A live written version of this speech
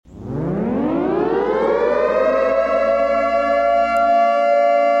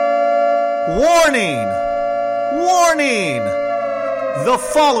Warning! Warning! The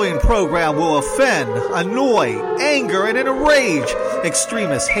following program will offend, annoy, anger, and enrage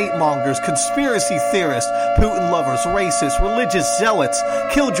extremists, hate mongers, conspiracy theorists, Putin lovers, racists, religious zealots,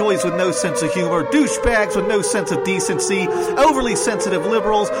 killjoys with no sense of humor, douchebags with no sense of decency, overly sensitive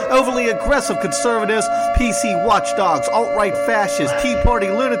liberals, overly aggressive conservatives, PC watchdogs, alt-right fascists, Tea Party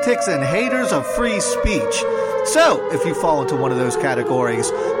lunatics, and haters of free speech. So, if you fall into one of those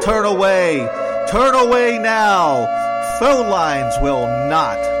categories, turn away. Turn away now. Phone lines will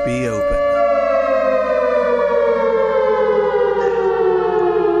not be open.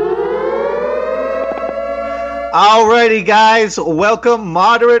 Alrighty, guys, welcome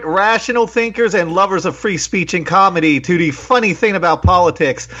moderate, rational thinkers and lovers of free speech and comedy to the Funny Thing About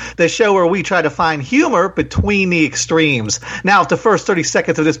Politics, the show where we try to find humor between the extremes. Now, if the first 30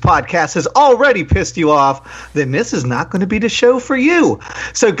 seconds of this podcast has already pissed you off, then this is not going to be the show for you.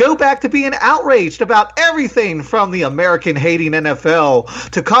 So go back to being outraged about everything from the American-hating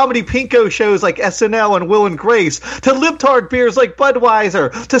NFL to comedy pinko shows like SNL and Will and Grace to libtard beers like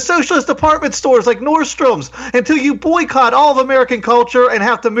Budweiser to socialist department stores like Nordstrom's until you boycott all of American culture and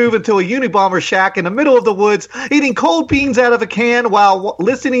have to move into a Unabomber shack in the middle of the woods, eating cold beans out of a can while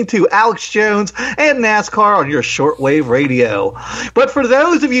listening to Alex Jones and NASCAR on your shortwave radio. But for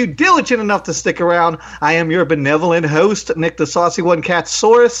those of you diligent enough to stick around, I am your benevolent host, Nick the Saucy One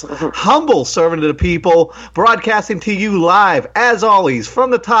Catsaurus, humble servant of the people, broadcasting to you live, as always,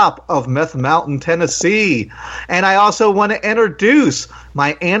 from the top of Meth Mountain, Tennessee. And I also want to introduce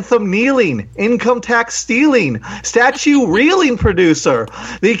my anthem kneeling, income tax stealing, statue reeling producer,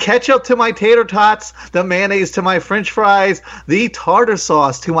 the ketchup to my tater tots, the mayonnaise to my french fries, the tartar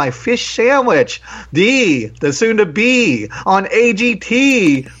sauce to my fish sandwich, the soon to be on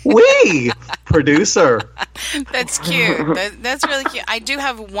AGT, producer. That's cute. That's really cute. I do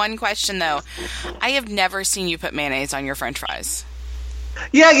have one question though. I have never seen you put mayonnaise on your french fries.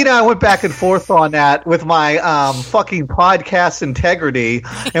 Yeah, I went back and forth on that with my fucking podcast integrity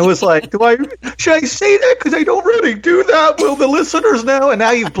and was like, should I say that? Because I don't really do that. Will the listeners know? And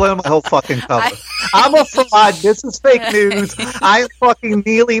now you've blown my whole fucking cover. I'm a fraud. This is fake news. I'm fucking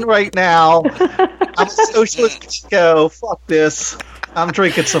kneeling right now. I'm a socialist. Go. Fuck this. I'm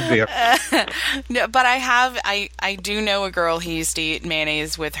drinking some beer. No, but I do know a girl who used to eat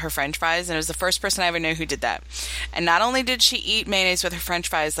mayonnaise with her french fries, and it was the first person I ever knew who did that. And not only did she eat mayonnaise with her french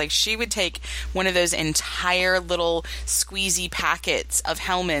fries, like she would take one of those entire little squeezy packets of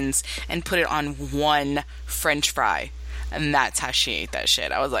Hellmann's and put it on one french fry. And that's how she ate that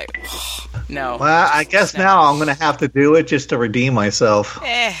shit. I was like, oh, no. Well, I guess now I'm going to have to do it just to redeem myself.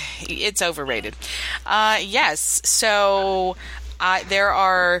 It's overrated. Yes, so... there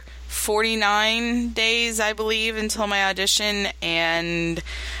are 49 days, I believe, until my audition, and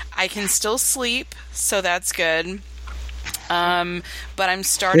I can still sleep, so that's good. But I'm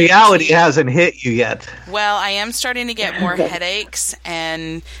starting. Reality hasn't hit you yet. Well, I am starting to get more headaches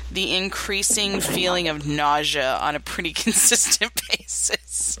and the increasing feeling of nausea on a pretty consistent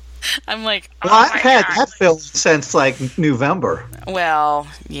basis. I'm like, well, I've had that feeling since like November. Well,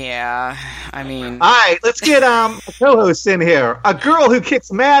 yeah. I mean, all right, let's get a co-host in here. A girl who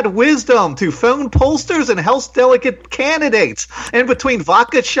kicks mad wisdom to phone pollsters and health delegate candidates in between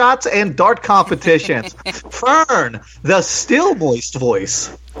vodka shots and dart competitions. Fern, the still moist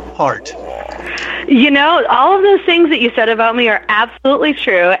voice. Heart. All of those things that you said about me are absolutely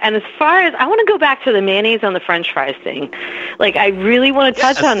true. And as far as I want to go back to the mayonnaise on the French fries thing, like I really want to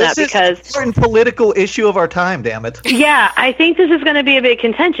touch on that because it's an important political issue of our time. Damn it. Yeah, I think this is going to be a big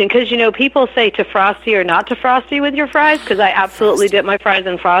contention because people say to Frosty or not to Frosty with your fries because I absolutely dip my fries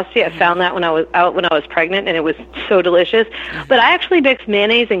in Frosty. I found that when I was pregnant and it was so delicious. But I actually mix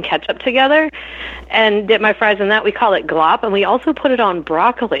mayonnaise and ketchup together and dip my fries in that. We call it glop, and we also put it on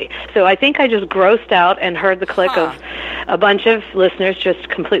broccoli. So I think I just grossed out and heard the click of a bunch of listeners just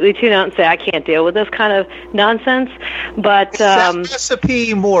completely tune out and say, I can't deal with this kind of nonsense. But is that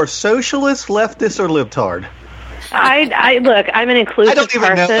recipe more socialist, leftist, or libtard? I look, I'm an inclusive person.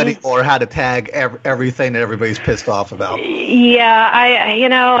 I don't even know anymore how to tag everything that everybody's pissed off about. Yeah,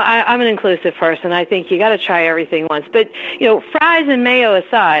 I'm an inclusive person. I think you got to try everything once. But, fries and mayo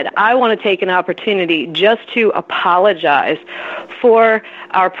aside, I want to take an opportunity just to apologize for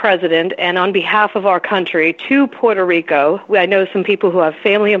our president and on behalf of our country to Puerto Rico. I know some people who have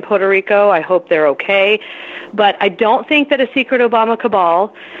family in Puerto Rico. I hope they're okay. But I don't think that a secret Obama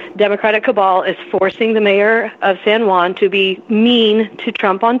cabal, Democratic cabal, is forcing the mayor of San Juan to be mean to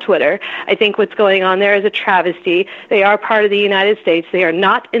Trump on Twitter. I think what's going on there is a travesty. They are part of the United States. They are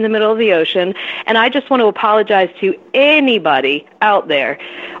not in the middle of the ocean. And I just want to apologize to anybody out there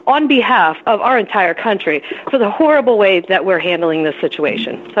on behalf of our entire country for the horrible way that we're handling this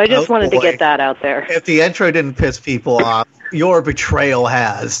situation. So I just wanted to get that out there. If the intro didn't piss people off, your betrayal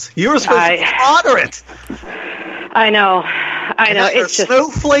has. You were supposed to be moderate. I know. It's just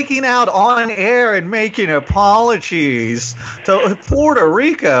snowflaking out on air and making apologies to Puerto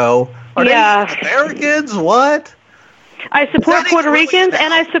Rico. Are they Americans? What? I support Puerto Ricans,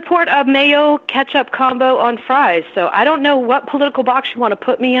 and I support a mayo ketchup combo on fries. So I don't know what political box you want to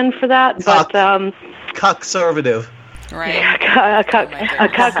put me in for that, but cuck-servative. Right. Yeah, a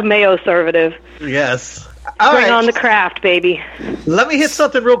cuck mayo-servative. Yes. Bring on the craft, baby. Let me hit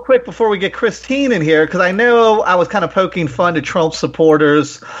something real quick before we get Christine in here, because I know I was kind of poking fun to Trump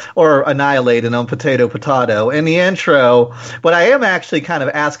supporters or annihilating them, potato, in the intro. But I am actually kind of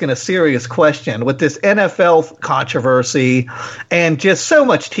asking a serious question with this NFL controversy and just so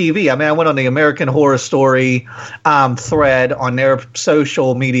much TV. I mean, I went on the American Horror Story thread on their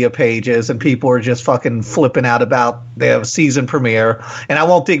social media pages, and people are just fucking flipping out about their season premiere. And I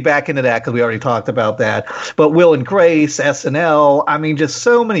won't dig back into that because we already talked about that. But Will and Grace, SNL, I mean, just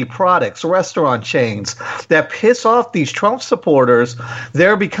so many products, restaurant chains that piss off these Trump supporters.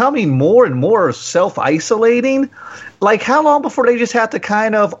 They're becoming more and more self-isolating. Like, how long before they just have to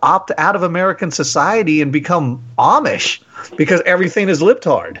kind of opt out of American society and become Amish because everything is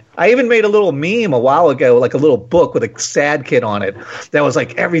libtard? I even made a little meme a while ago, like a little book with a sad kid on it that was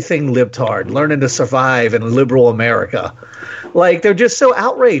like everything libtard, learning to survive in liberal America. Like, they're just so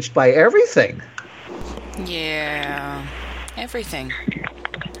outraged by everything. Yeah, everything.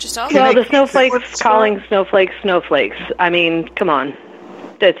 Just all. Well, the snowflakes calling snowflakes. I mean, come on.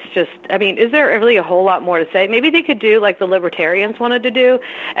 That's just, I mean, is there really a whole lot more to say? Maybe they could do like the libertarians wanted to do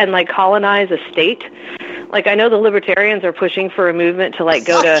and like colonize a state. Like, I know the libertarians are pushing for a movement to like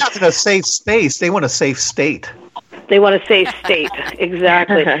go to a safe space. They want a safe state. They want a safe state,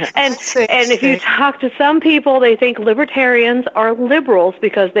 exactly. And if you talk to some people, they think libertarians are liberals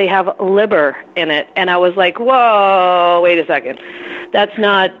because they have liber in it. And I was like, whoa, wait a second. That's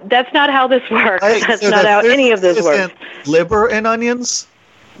not how this works. That's not how any of this works. Liber and onions?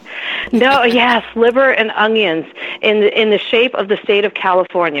 No, yes, liver and onions in the shape of the state of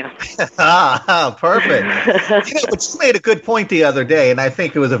California. Perfect. But you made a good point the other day, and I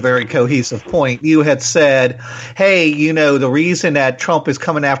think it was a very cohesive point. You had said, hey, the reason that Trump is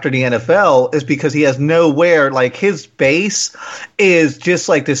coming after the NFL is because he has nowhere, like his base is just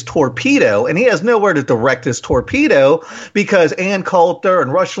like this torpedo, and he has nowhere to direct his torpedo because Ann Coulter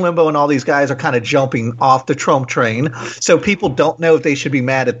and Rush Limbaugh and all these guys are kind of jumping off the Trump train. So people don't know if they should be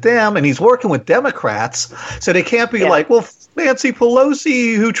mad at them, and he's working with Democrats, so they can't be like, well, Nancy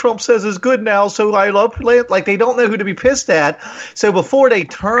Pelosi, who Trump says is good now, so I love, like, they don't know who to be pissed at. So before they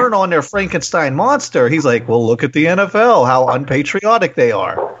turn on their Frankenstein monster, he's like, well, look at the NFL, how unpatriotic they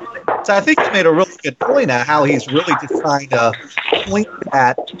are. So I think you made a really good point at how he's really just trying to point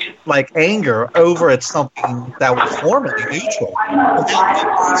that, like, anger over at something that was formerly neutral.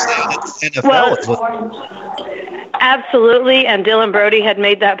 Absolutely, and Dylan Brody had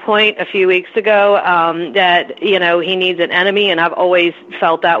made that point a few weeks ago that he needs an enemy, and I've always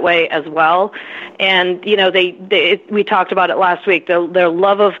felt that way as well. And we talked about it last week. Their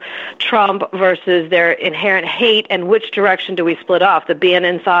love of Trump versus their inherent hate, and which direction do we split off? The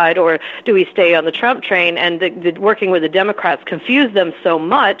Bannon side, or do we stay on the Trump train? And the working with the Democrats confused them so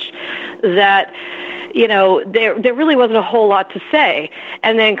much that there really wasn't a whole lot to say.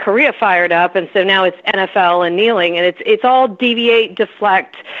 And then Korea fired up, and so now it's NFL and kneeling, and it's all deviate,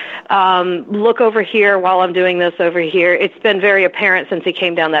 deflect, look over here while I'm doing this over here. It's been very apparent since he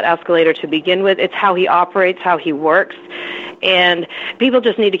came down that escalator to begin with. It's how he operates, how he works, and people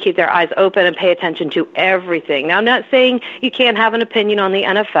just need to keep their eyes open and pay attention to everything. Now, I'm not saying you can't have an opinion on the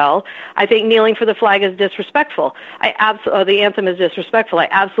NFL. I think kneeling for the flag is disrespectful. The anthem is disrespectful. I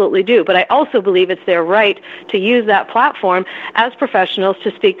absolutely do. But I also believe it's their right to use that platform as professionals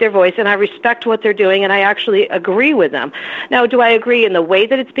to speak their voice, and I respect what they're doing, and I actually agree with them. Now, do I agree in the way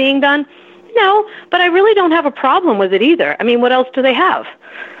that it's being done? No, but I really don't have a problem with it either. I mean, what else do they have?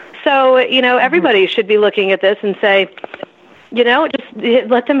 So, everybody should be looking at this and say, just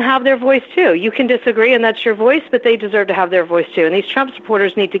let them have their voice too. You can disagree, and that's your voice, but they deserve to have their voice too. And these Trump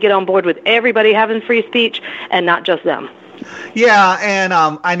supporters need to get on board with everybody having free speech and not just them. Yeah, and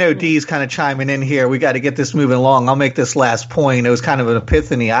I know Dee's kind of chiming in here. We got to get this moving along. I'll make this last point. It was kind of an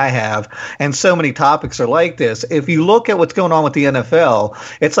epiphany I have, and so many topics are like this. If you look at what's going on with the NFL,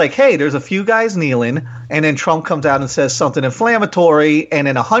 it's like, hey, there's a few guys kneeling, and then Trump comes out and says something inflammatory, and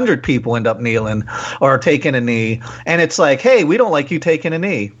then 100 people end up kneeling or taking a knee, and it's like, hey, we don't like you taking a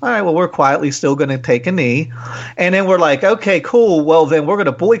knee. All right, well, we're quietly still going to take a knee, and then we're like, okay, cool, well, then we're going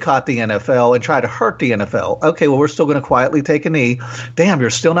to boycott the NFL and try to hurt the NFL. Okay, well, we're still going to quietly take a knee. Damn, you're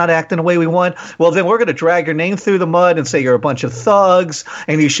still not acting the way we want. Well, then we're going to drag your name through the mud and say you're a bunch of thugs,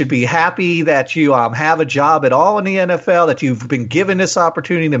 and you should be happy that you have a job at all in the NFL, that you've been given this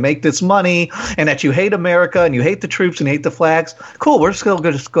opportunity to make this money, and that you hate America and you hate the troops and hate the flags. Cool, we're still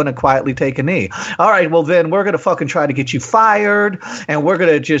just going to quietly take a knee. All right, well, then we're going to fucking try to get you fired, and we're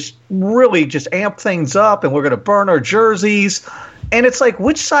going to just really just amp things up, and we're going to burn our jerseys. And it's like,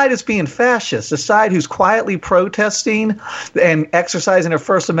 which side is being fascist? The side who's quietly protesting and exercising their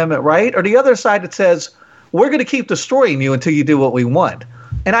First Amendment right? Or the other side that says, we're going to keep destroying you until you do what we want?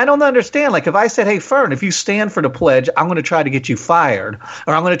 And I don't understand. Like, if I said, hey, Fern, if you stand for the pledge, I'm going to try to get you fired.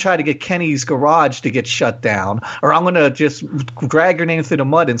 Or I'm going to try to get Kenny's garage to get shut down. Or I'm going to just drag your name through the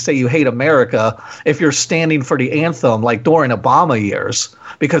mud and say you hate America if you're standing for the anthem, like during Obama years,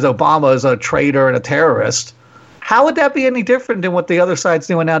 because Obama is a traitor and a terrorist. How would that be any different than what the other side's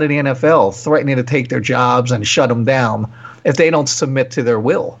doing out in the NFL, threatening to take their jobs and shut them down if they don't submit to their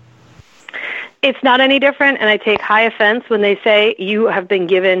will? It's not any different, and I take high offense when they say you have been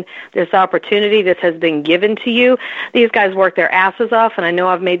given this opportunity, this has been given to you. These guys work their asses off, and I know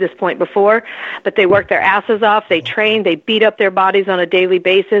I've made this point before, but they work their asses off, they train, they beat up their bodies on a daily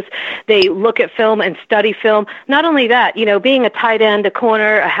basis, they look at film and study film. Not only that, being a tight end, a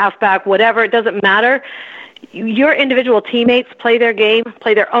corner, a halfback, whatever, it doesn't matter. Your individual teammates play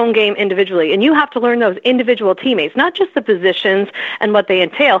their own game individually, and you have to learn those individual teammates, not just the positions and what they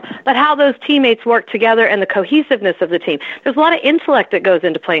entail, but how those teammates work together and the cohesiveness of the team. There's a lot of intellect that goes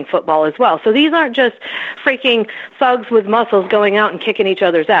into playing football as well. So these aren't just freaking thugs with muscles going out and kicking each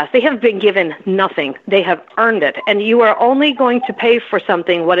other's ass. They have been given nothing. They have earned it, and you are only going to pay for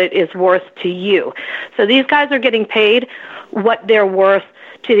something what it is worth to you. So these guys are getting paid what they're worth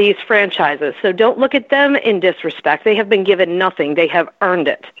to these franchises. So don't look at them in disrespect. They have been given nothing. They have earned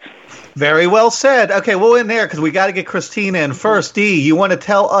it. Very well said. Okay, we'll in there because we got to get Christine in first. Dee, you want to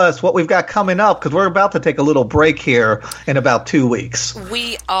tell us what we've got coming up? Because we're about to take a little break here in about 2 weeks.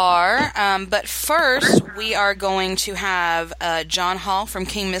 We are, but first we are going to have John Hall from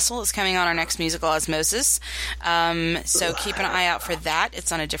King Missile is coming on our next musical, Osmosis. So keep an eye out for that.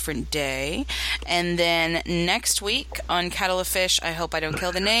 It's on a different day. And then next week on Kettle of Fish, I hope I don't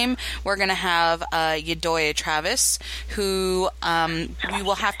kill the name, we're going to have Yadoya Travis, who we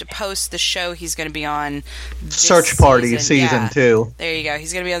will have to post the show he's going to be on Search Party season 2. There you go.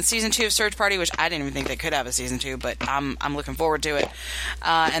 He's going to be on season 2 of Search Party, which I didn't even think they could have a season 2, but I'm looking forward to it.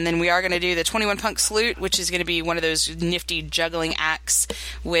 And then we are going to do the 21 Punk Salute, which is going to be one of those nifty juggling acts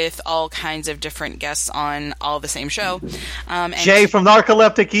with all kinds of different guests on all the same show. Jay from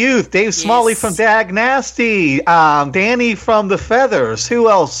Narcoleptic Youth, Dave Smalley from Dag Nasty, Danny from The Feathers. Who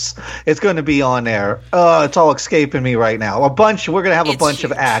else is going to be on there? It's all escaping me right now. We're going to have a bunch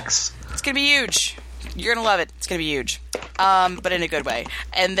of acts. It's going to be huge. You're going to love it. It's going to be huge. But in a good way.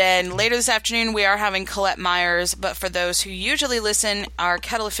 And then later this afternoon, we are having Colette Myers. But for those who usually listen, our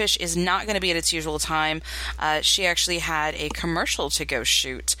Kettle of Fish is not going to be at its usual time. She actually had a commercial to go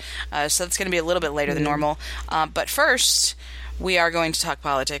shoot. So it's going to be a little bit later than normal. But first, we are going to talk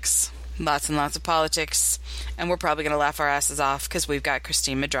politics. Lots and lots of politics. And we're probably going to laugh our asses off because we've got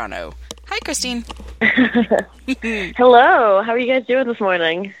Christine Medrano. Hi, Christine. Hello. How are you guys doing this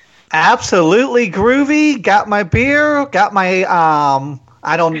morning? Absolutely groovy. Got my beer. Got my,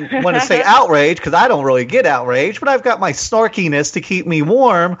 I don't want to say outrage because I don't really get outraged, but I've got my snarkiness to keep me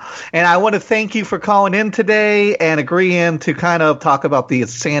warm. And I want to thank you for calling in today and agreeing to kind of talk about the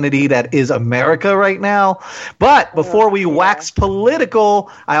insanity that is America right now. But before we wax political,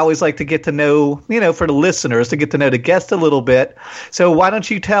 I always like to get to know, for the listeners, to get to know the guest a little bit. So why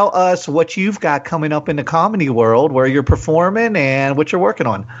don't you tell us what you've got coming up in the comedy world, where you're performing and what you're working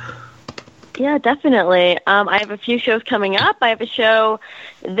on? Yeah, definitely. I have a few shows coming up. I have a show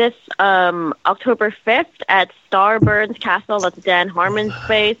this October 5th at Starburns Castle. That's Dan Harmon's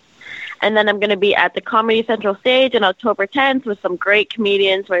space. And then I'm going to be at the Comedy Central stage on October 10th with some great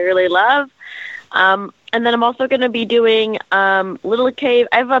comedians who I really love. And then I'm also going to be doing Little Cave.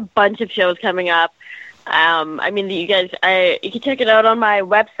 I have a bunch of shows coming up. You can check it out on my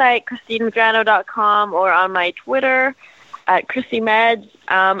website, ChristineMedrano.com, or on my Twitter. at Christine Med,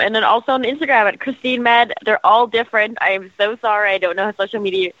 and then also on Instagram at Christine Med. They're all different. I'm so sorry. I don't know how social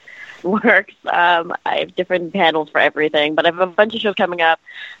media works. I have different handles for everything, but I have a bunch of shows coming up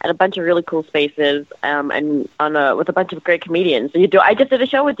and a bunch of really cool spaces, and with a bunch of great comedians. So I just did a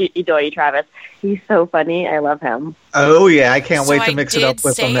show with Edoye Travis. He's so funny. I love him. Oh yeah, I can't wait to mix it up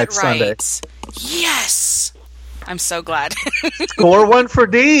with him next Sunday. Yes. I'm so glad. Score one for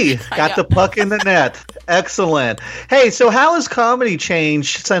D. Got the puck in the net. Excellent. Hey, so how has comedy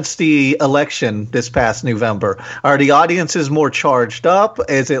changed since the election this past November? Are the audiences more charged up?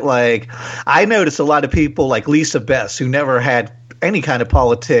 Is it like, I noticed a lot of people like Lisa Bess, who never had any kind of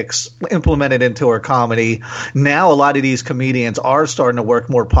politics implemented into her comedy. Now a lot of these comedians are starting to work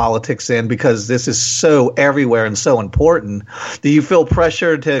more politics in because this is so everywhere and so important. Do you feel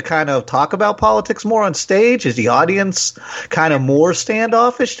pressure to kind of talk about politics more on stage? Is the audience kind of more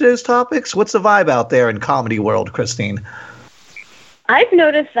standoffish to those topics? What's the vibe out there in comedy world, Christine? I've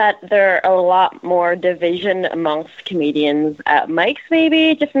noticed that there are a lot more division amongst comedians at mics,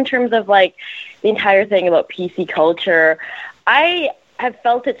 maybe, just in terms of like the entire thing about PC culture. I have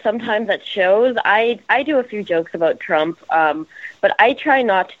felt it sometimes at shows. I do a few jokes about Trump, but I try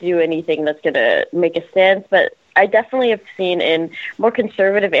not to do anything that's going to make a stance. But I definitely have seen in more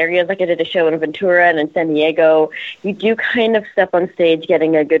conservative areas, like I did a show in Ventura and in San Diego, you do kind of step on stage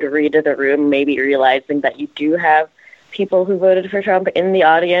getting a good read of the room, maybe realizing that you do have people who voted for Trump in the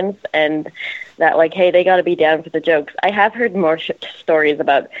audience, and that, like, hey, they got to be down for the jokes. I have heard more stories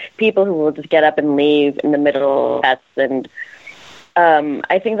about people who will just get up and leave in the middle of sets, and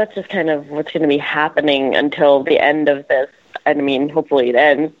I think that's just kind of what's going to be happening until the end of this. I mean, hopefully it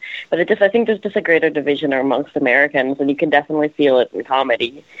ends, but I think there's just a greater division amongst Americans, and you can definitely feel it in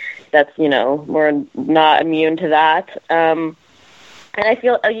comedy. That's, we're not immune to that. And I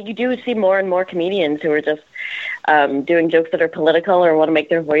feel you do see more and more comedians who are just doing jokes that are political or want to make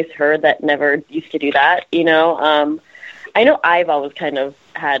their voice heard that never used to do that, I know I've always kind of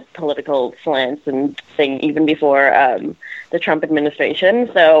had political slants and thing even before the Trump administration,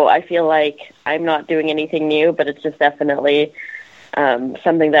 so I feel like I'm not doing anything new, but it's just definitely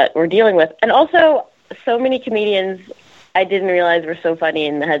something that we're dealing with. And also, so many comedians I didn't realize were so funny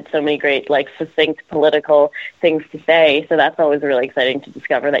and had so many great, like, succinct political things to say, so that's always really exciting to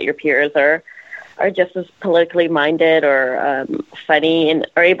discover that your peers are just as politically minded or funny and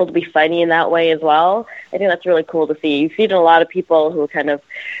are able to be funny in that way as well. I think that's really cool to see. You've seen a lot of people who kind of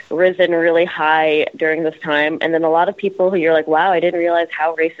risen really high during this time, and then a lot of people who you're like, wow, I didn't realize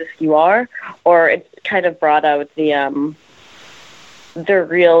how racist you are, or it's kind of brought out their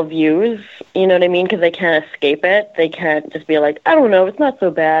real views, you know what I mean? Because they can't escape it. They can't just be like, I don't know, it's not so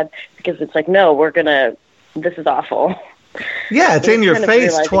bad, because it's like, no, this is awful. Yeah, it's in your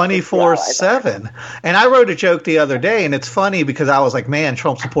face 24/7. And I wrote a joke the other day, and it's funny because I was like, man,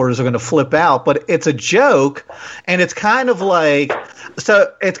 Trump supporters are going to flip out. But it's a joke, and it's kind of like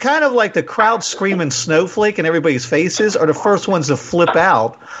the crowd screaming snowflake in everybody's faces are the first ones to flip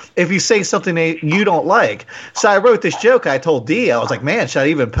out if you say something that you don't like. So I wrote this joke. I told Dee, I was like, man, should I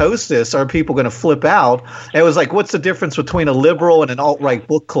even post this? Are people going to flip out? And it was like, what's the difference between a liberal and an alt-right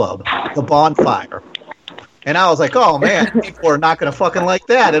book club? The bonfire. And I was like, oh, man, people are not going to fucking like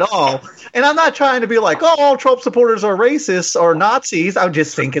that at all. And I'm not trying to be like, oh, all Trump supporters are racists or Nazis. I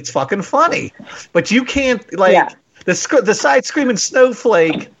just think it's fucking funny. But you can't, the side screaming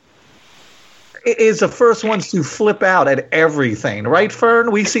snowflake is the first ones to flip out at everything. Right,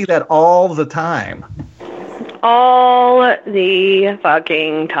 Fern? We see that all the time. All the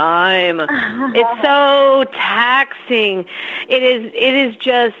fucking time. It's so taxing. It is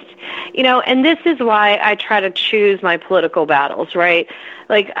just, and this is why I try to choose my political battles, right?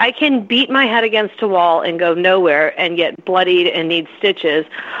 Like, I can beat my head against a wall and go nowhere and get bloodied and need stitches,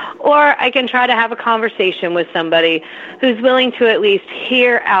 or I can try to have a conversation with somebody who's willing to at least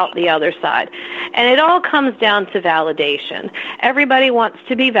hear out the other side. And it all comes down to validation. Everybody wants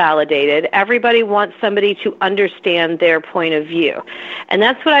to be validated. Everybody wants somebody to understand their point of view. And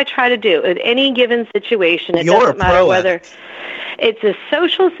that's what I try to do in any given situation. It doesn't matter whether it's a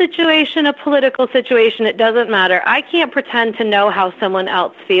social situation, a political situation, it doesn't matter. I can't pretend to know how someone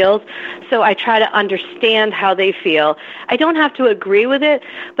else feels, so I try to understand how they feel. I don't have to agree with it,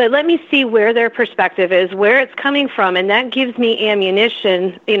 but let me see where their perspective is, where it's coming from, and that gives me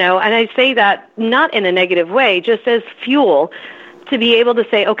ammunition, and I say that not in a negative way, just as fuel to be able to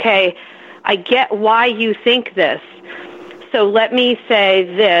say, okay, I get why you think this. So let me say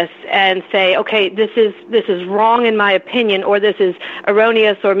this and say, okay, this is wrong in my opinion, or this is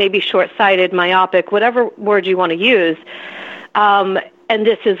erroneous, or maybe short-sighted, myopic, whatever word you want to use. And and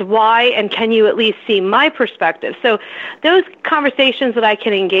this is why, and can you at least see my perspective? So those conversations that I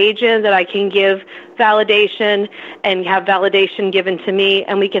can engage in, that I can give validation and have validation given to me,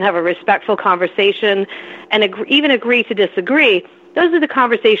 and we can have a respectful conversation and even agree to disagree, those are the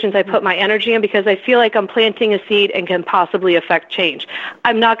conversations I put my energy in, because I feel like I'm planting a seed and can possibly affect change.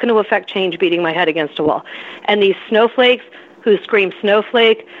 I'm not going to affect change beating my head against a wall. And these snowflakes who scream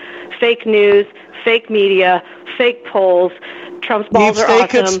snowflake, fake news, fake media, fake polls, Trump's balls are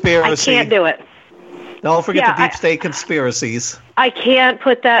awesome. Conspiracy. I can't do it. Don't forget the deep state conspiracies. I can't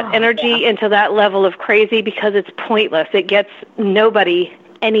put that energy into that level of crazy, because it's pointless. It gets nobody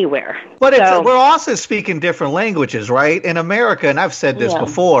anywhere. But we're also speaking different languages, right? In America, and I've said this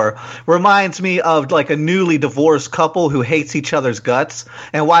before, reminds me of like a newly divorced couple who hates each other's guts,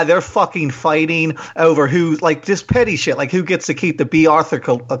 and why they're fucking fighting over who, like, just petty shit, like who gets to keep the B. Arthur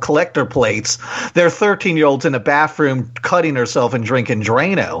collector plates. Their 13-year-old's in the bathroom cutting herself and drinking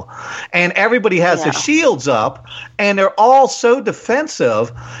Drano. And everybody has their shields up, and they're all so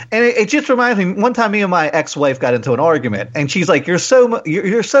defensive. And it just reminds me, one time me and my ex-wife got into an argument, and she's like, you're so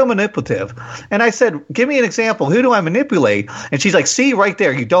manipulative. And I said, give me an example. Who do I manipulate? And she's like, see, right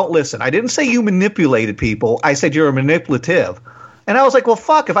there, you don't listen. I didn't say you manipulated people. I said you're a manipulative. And I was like, well,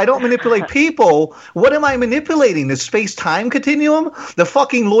 fuck, if I don't manipulate people, what am I manipulating? The space-time continuum? The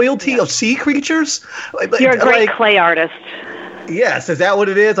fucking loyalty of sea creatures? You're a great clay artist. Yes, is that what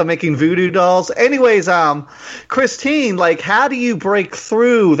it is? I'm making voodoo dolls. Anyways, Christine, like, how do you break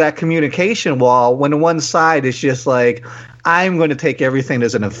through that communication wall when one side is just like, I'm going to take everything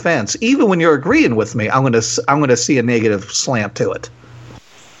as an offense, even when you're agreeing with me? I'm going to see a negative slant to it.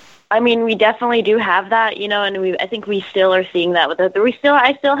 I mean, we definitely do have that, and I think we still are seeing that with it.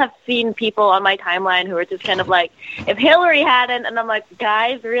 I still have seen people on my timeline who are just kind of like, if Hillary hadn't, and I'm like,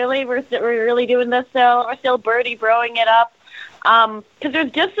 guys, really, we're really doing this still? We're still Birdie broing it up? Because there's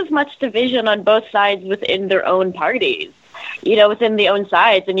just as much division on both sides within their own parties, within the own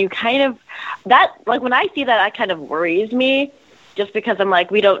sides. And you kind of, that, like, when I see that kind of worries me, just because I'm like,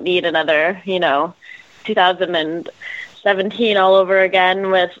 we don't need another, 2017 all over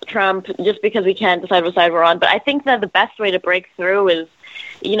again with Trump, just because we can't decide what side we're on. But I think that the best way to break through is,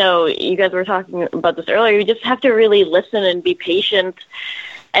 you guys were talking about this earlier, you just have to really listen and be patient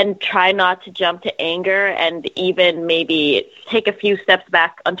and try not to jump to anger, and even maybe take a few steps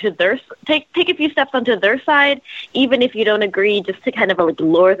back onto take a few steps onto their side, even if you don't agree, just to kind of like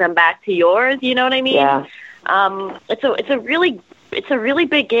lure them back to yours. You know what I mean? Yeah. It's a really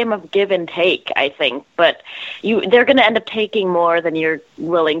big game of give and take, I think. But they're going to end up taking more than you're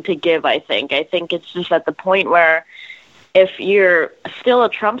willing to give. I think it's just at the point where, if you're still a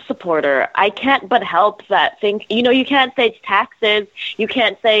Trump supporter, I can't but help that think, you can't say it's taxes, you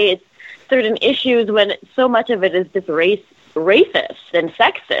can't say it's certain issues, when so much of it is just racist and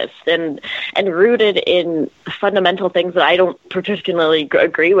sexist and rooted in fundamental things that I don't particularly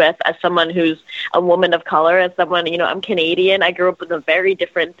agree with, as someone who's a woman of color, as someone, I'm Canadian. I grew up in a very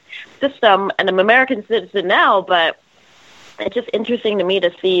different system, and I'm an American citizen now, but it's just interesting to me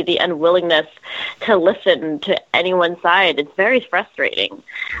to see the unwillingness to listen to anyone's side. It's very frustrating.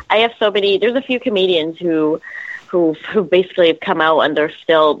 There's a few comedians who basically have come out and they're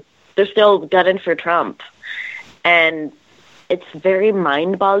still gunning for Trump. And it's very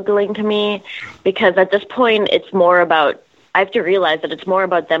mind-boggling to me, because at this point it's more about, I have to realize that it's more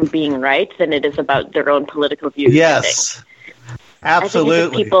about them being right than it is about their own political views. Yes, absolutely. I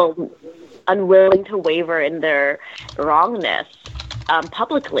think it's people unwilling to waver in their wrongness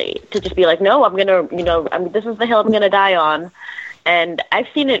publicly, to just be like, no, I'm gonna, this is the hill I'm gonna die on. And I've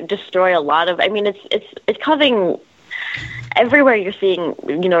seen it destroy a lot of. I mean, it's causing everywhere. You're seeing,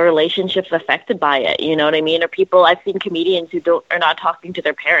 relationships affected by it. You know what I mean? Or people. I've seen comedians who are not talking to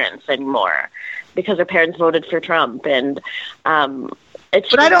their parents anymore because their parents voted for Trump, and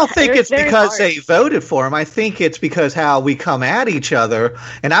but I don't think it's because they voted for him. I think it's because how we come at each other.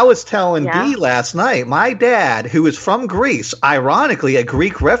 And I was telling Dee last night, my dad, who is from Greece, ironically a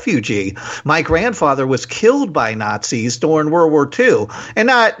Greek refugee, my grandfather was killed by Nazis during World War II. And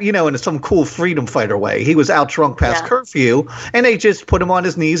not, in some cool freedom fighter way. He was out drunk past curfew, and they just put him on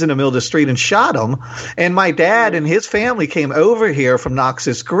his knees in the middle of the street and shot him. And my dad and his family came over here from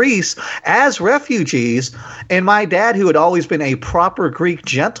Naxos, Greece as refugees. And my dad, who had always been a proper Greek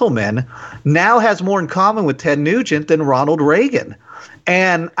gentleman, now has more in common with Ted Nugent than Ronald Reagan.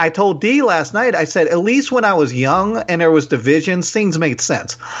 And I told Dee last night, I said, at least when I was young and there was divisions, things made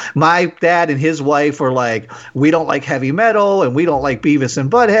sense. My dad and his wife were like, we don't like heavy metal, and we don't like Beavis and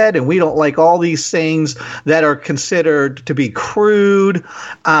Butthead, and we don't like all these things that are considered to be crude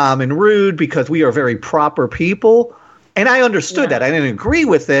and rude, because we are very proper people. And I understood that. I didn't agree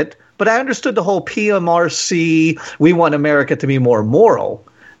with it, but I understood the whole PMRC, we want America to be more moral.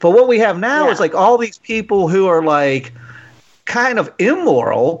 But what we have now is like all these people who are like kind of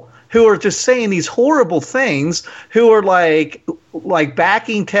immoral, who are just saying these horrible things, who are like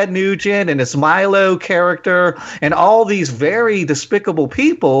backing Ted Nugent and his Milo character and all these very despicable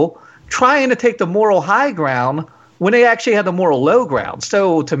people trying to take the moral high ground when they actually had the moral low ground.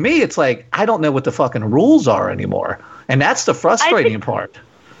 So to me, it's like, I don't know what the fucking rules are anymore. And that's the frustrating part.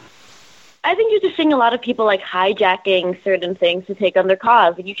 I think you're just seeing a lot of people like hijacking certain things to take on their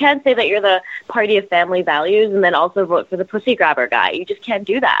cause. Like, you can't say that you're the party of family values and then also vote for the pussy grabber guy. You just can't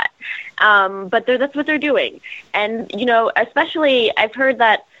do that. But that's what they're doing. And, you know, especially I've heard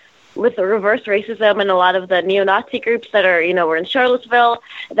that with the reverse racism and a lot of the neo-Nazi groups that are, you know, were in Charlottesville,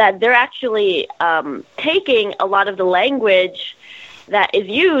 that they're actually taking a lot of the language that is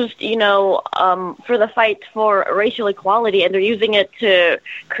used, you know, for the fight for racial equality, and they're using it to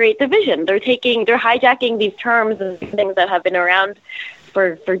create division. They're hijacking these terms and things that have been around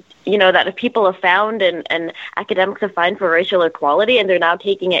for you know, that people have found and academics have found for racial equality, and they're now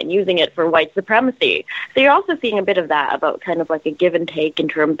taking it and using it for white supremacy. So you're also seeing a bit of that, about kind of like a give and take in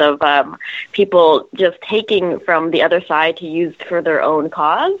terms of people just taking from the other side to use for their own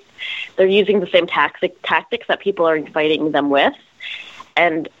cause. They're using the same tactics that people are fighting them with.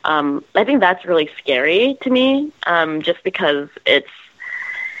 And I think that's really scary to me, just because it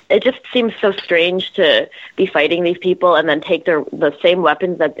just seems so strange to be fighting these people and then take the same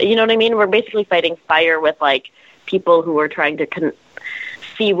weapons that, you know what I mean? We're basically fighting fire with like people who are trying to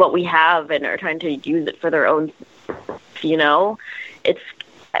see what we have and are trying to use it for their own, you know? It's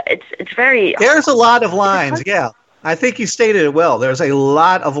very... There's a lot of lines, yeah. I think you stated it well. There's a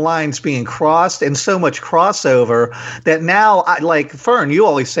lot of lines being crossed and so much crossover that now, like Fern, you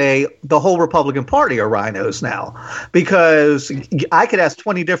always say the whole Republican Party are rhinos now, because I could ask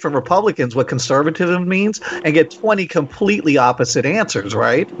 20 different Republicans what conservatism means and get 20 completely opposite answers,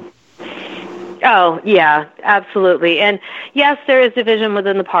 right? Oh, yeah, absolutely. And yes, there is division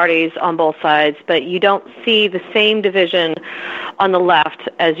within the parties on both sides, but you don't see the same division on the left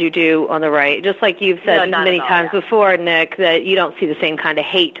as you do on the right. Just like you've said many times before, Nick, that you don't see the same kind of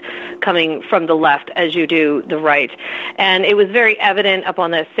hate coming from the left as you do the right. And it was very evident up on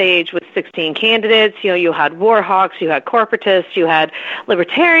that stage with 16 candidates. You know, you had war hawks, you had corporatists, you had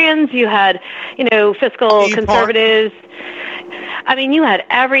libertarians, you had, you know, fiscal conservatives. I mean, you had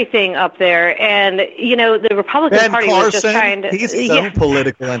everything up there, and, you know, the Republican Party was just trying to... He's his own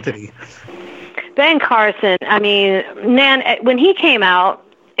political entity. Ben Carson, I mean, man, when he came out,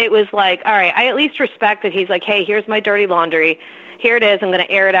 it was like, all right, I at least respect that he's like, hey, here's my dirty laundry. Here it is. I'm going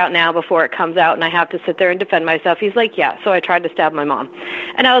to air it out now before it comes out, and I have to sit there and defend myself. He's like, yeah, so I tried to stab my mom.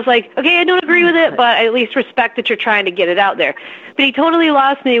 And I was like, okay, I don't agree with it, but I at least respect that you're trying to get it out there. But he totally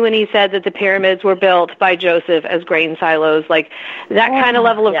lost me when he said that the pyramids were built by Joseph as grain silos, like that kind of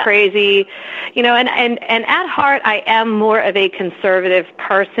level of crazy. You know, and at heart, I am more of a conservative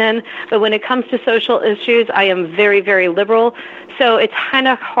person, but when it comes to social issues, I am very, very liberal. So it's kind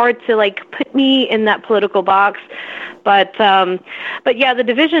of hard to like put me in that political box. But yeah, the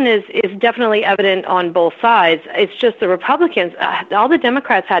division is definitely evident on both sides. It's just the Republicans, all the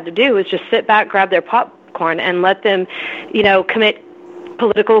Democrats had to do was just sit back, grab their popcorn, and let them, you know, commit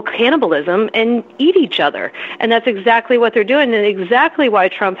political cannibalism and eat each other. And that's exactly what they're doing, and exactly why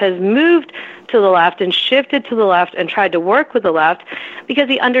Trump has moved to the left and shifted to the left and tried to work with the left, because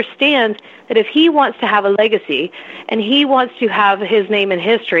he understands that if he wants to have a legacy and he wants to have his name in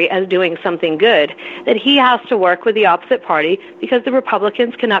history as doing something good, that he has to work with the opposite party, because the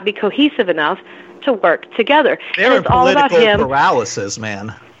Republicans cannot be cohesive enough to work together. They're in political paralysis,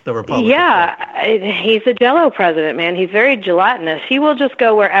 man. The Republican Party. He's a Jell-O president, man. He's very gelatinous. He will just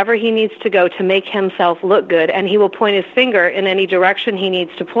go wherever he needs to go to make himself look good, and he will point his finger in any direction he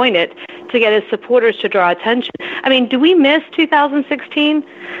needs to point it to get his supporters to draw attention. I mean, do we miss 2016?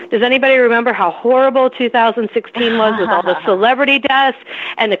 Does anybody remember how horrible 2016 was with all the celebrity deaths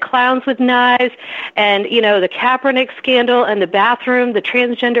and the clowns with knives and, you know, the Kaepernick scandal and the bathroom, the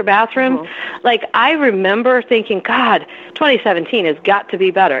transgender bathroom? Mm-hmm. Like, I remember thinking, God, 2017 has got to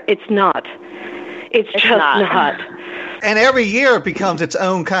be better. It's not. It's just not. And every year it becomes its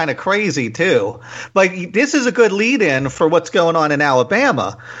own kind of crazy, too. Like, this is a good lead-in for what's going on in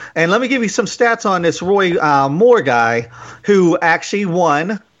Alabama. And let me give you some stats on this Roy Moore guy, who actually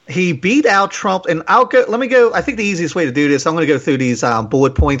won He beat out Trump, and let me go. I think the easiest way to do this, I'm going to go through these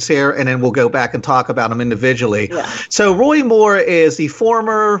bullet points here, and then we'll go back and talk about them individually. Yeah. So Roy Moore is the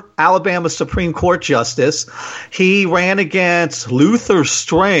former Alabama Supreme Court Justice. He ran against Luther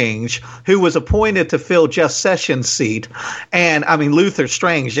Strange, who was appointed to fill Jeff Sessions' seat. And, I mean, Luther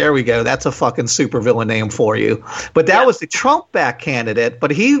Strange, there we go. That's a fucking supervillain name for you. But that was the Trump-backed candidate.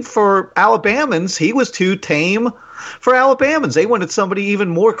 But for Alabamans, he was too tame for Alabamans. They wanted somebody even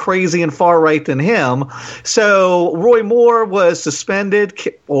more crazy and far right than him. So Roy Moore was suspended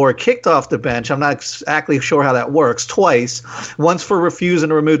or kicked off the bench. I'm not exactly sure how that works. Twice. Once for refusing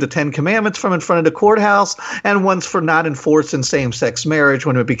to remove the 10 Commandments from in front of the courthouse, and once for not enforcing same-sex marriage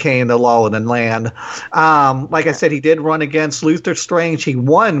when it became the law of the land. Like I said, he did run against Luther Strange. He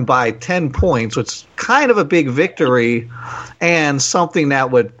won by 10 points, which is kind of a big victory and something that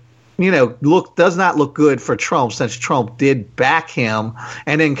would does not look good for Trump, since Trump did back him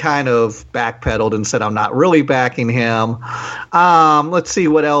and then kind of backpedaled and said, I'm not really backing him. Let's see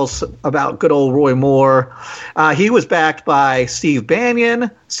what else about good old Roy Moore. He was backed by Steve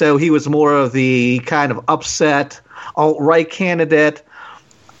Bannon, so he was more of the kind of upset alt-right candidate.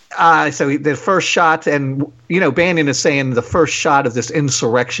 So the first shot, and, Bannon is saying the first shot of this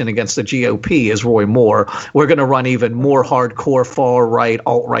insurrection against the GOP is Roy Moore. We're going to run even more hardcore far-right,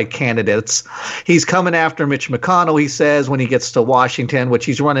 alt-right candidates. He's coming after Mitch McConnell, he says, when he gets to Washington, which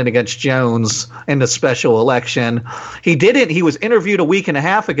he's running against Jones in the special election. He was interviewed a week and a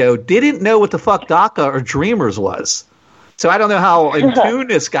half ago, didn't know what the fuck DACA or Dreamers was. So I don't know how in tune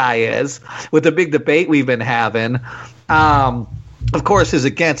this guy is with the big debate we've been having. Of course,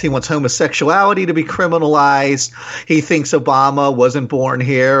 he wants homosexuality to be criminalized. He thinks Obama wasn't born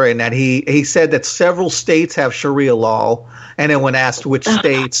here, and that he said that several states have Sharia law. And then when asked which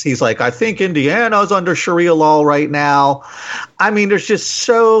states, he's like, I think Indiana's under Sharia law right now. I mean, there's just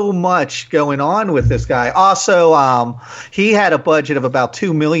so much going on with this guy. Also, he had a budget of about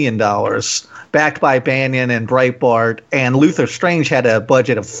 $2 million backed by Bannon and Breitbart, and Luther Strange had a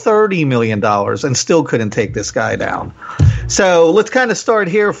budget of $30 million and still couldn't take this guy down. So let's kind of start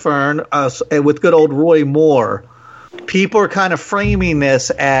here, Fern, with good old Roy Moore. People are kind of framing this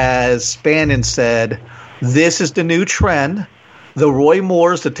as Bannon said, this is the new trend. The Roy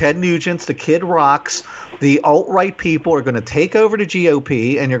Moores, the Ted Nugents, the Kid Rocks, the alt-right people are going to take over the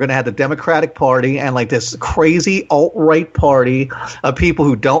GOP, and you're going to have the Democratic Party and like this crazy alt-right party of people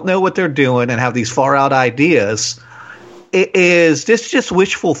who don't know what they're doing and have these far-out ideas. Is this just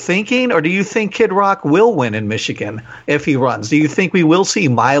wishful thinking, or do you think Kid Rock will win in Michigan if he runs? Do you think we will see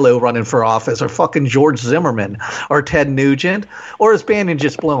Milo running for office, or fucking George Zimmerman, or Ted Nugent, or is Bannon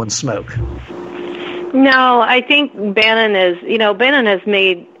just blowing smoke? No, I think Bannon has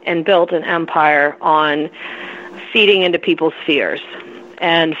made and built an empire on feeding into people's fears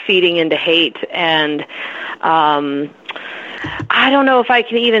and feeding into hate, and I don't know if I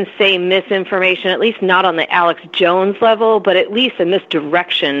can even say misinformation, at least not on the Alex Jones level, but at least a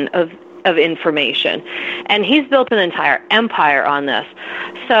misdirection of information. And he's built an entire empire on this.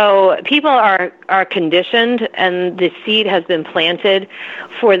 So people are conditioned, and the seed has been planted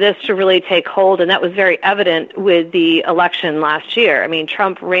for this to really take hold, and that was very evident with the election last year. I mean,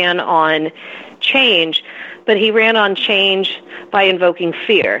 Trump ran on change, but he ran on change by invoking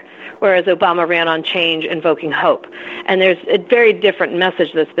fear, whereas Obama ran on change invoking hope. And there's a very different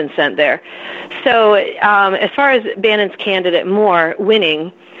message that's been sent there. So as far as Bannon's candidate Moore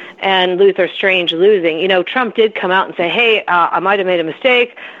winning and Luther Strange losing, Trump did come out and say, hey, I might have made a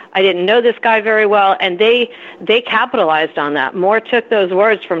mistake. I didn't know this guy very well. And they capitalized on that. Moore took those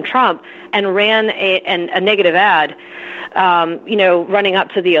words from Trump and ran a negative ad, running up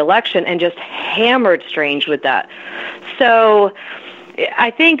to the election, and just hammered Strange with that. So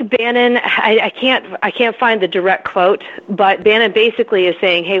I think Bannon, I can't find the direct quote, but Bannon basically is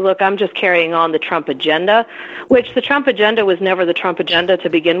saying, hey, look, I'm just carrying on the Trump agenda, which the Trump agenda was never the Trump agenda to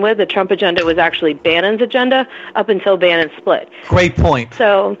begin with. The Trump agenda was actually Bannon's agenda up until Bannon split. Great point.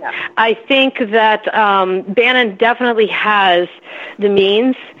 So I think that Bannon definitely has the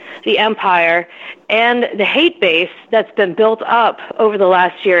means, the empire, and the hate base that's been built up over the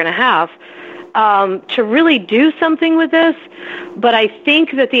last year and a half to really do something with this. But I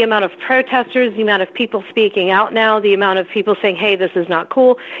think that the amount of protesters, the amount of people speaking out now, the amount of people saying, hey, this is not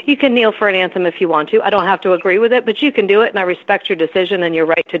cool, you can kneel for an anthem if you want to. I don't have to agree with it, but you can do it, and I respect your decision and your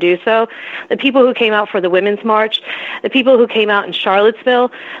right to do so. The people who came out for the Women's March, the people who came out in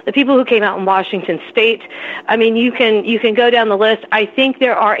Charlottesville, the people who came out in Washington State, I mean, you can go down the list. I think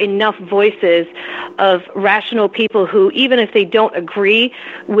there are enough voices of rational people who, even if they don't agree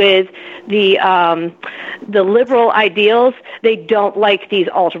with the liberal ideals, they don't like these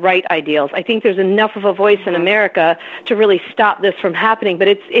alt-right ideals. I think there's enough of a voice in America to really stop this from happening, but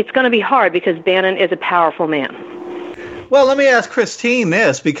it's going to be hard because Bannon is a powerful man. Well, let me ask Christine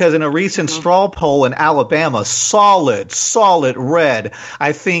this, because in a recent straw poll in Alabama, solid red,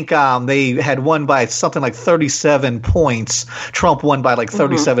 I think they had won by something like 37 points. Trump won by like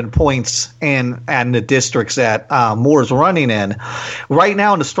 37 points and the districts that Moore's running in. Right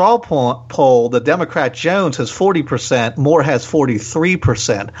now in the straw poll, the Democrat Jones has 40%, Moore has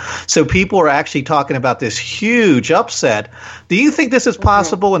 43%. So people are actually talking about this huge upset. Do you think this is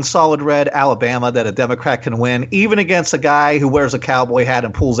possible in solid red Alabama, that a Democrat can win, even against a guy who wears a cowboy hat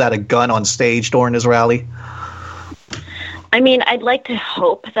and pulls out a gun on stage during his rally? I mean, I'd like to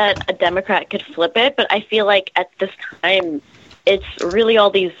hope that a Democrat could flip it, but I feel like at this time, it's really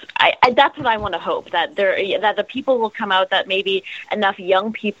all these. That's what I want to hope, that that the people will come out, that maybe enough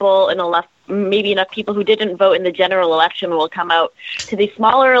young people and maybe enough people who didn't vote in the general election will come out to these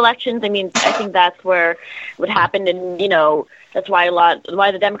smaller elections. I mean, I think that's where what happened, and that's why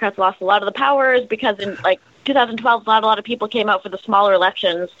the Democrats lost a lot of the powers, because in 2012, not a lot of people came out for the smaller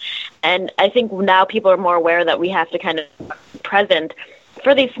elections, and I think now people are more aware that we have to kind of be present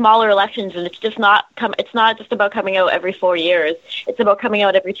for these smaller elections, and it's not just about coming out every 4 years. It's about coming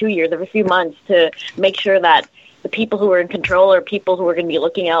out every 2 years, every few months, to make sure that the people who are in control are people who are going to be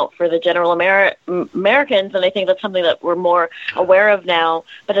looking out for the general Americans, and I think that's something that we're more aware of now.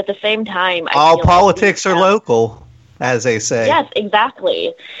 But at the same time, all politics are local, as they say. Yes,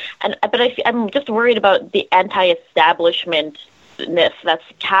 exactly. But I'm just worried about the anti-establishmentness that's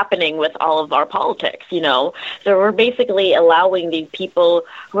happening with all of our politics, So we're basically allowing these people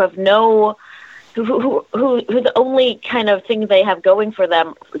who have who the only kind of thing they have going for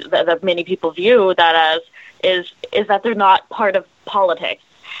them that many people view that as is that they're not part of politics,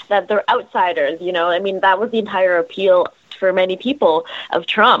 that they're outsiders, I mean, that was the entire appeal for many people of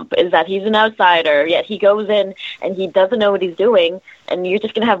Trump, is that he's an outsider, yet he goes in and he doesn't know what he's doing, and you're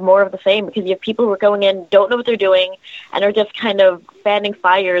just going to have more of the same, because you have people who are going in, don't know what they're doing, and are just kind of fanning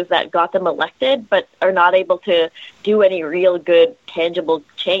fires that got them elected, but are not able to do any real good, tangible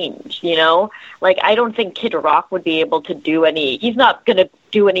change, I don't think Kid Rock would be able to do he's not going to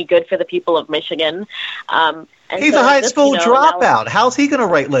do any good for the people of Michigan. He's a high school dropout. How's he going to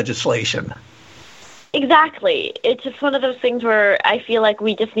write legislation? Exactly. It's just one of those things where I feel like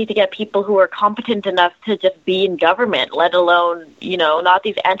we just need to get people who are competent enough to just be in government, let alone, not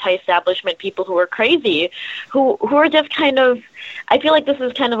these anti-establishment people who are crazy, who are just kind of, I feel like this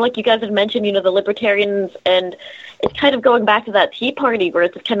is kind of like you guys had mentioned, the libertarians, and it's kind of going back to that Tea Party, where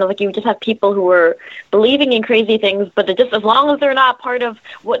it's kind of like you just have people who are believing in crazy things, but just as long as they're not part of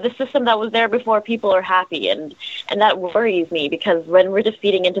what the system that was there before, people are happy, and that worries me, because when we're just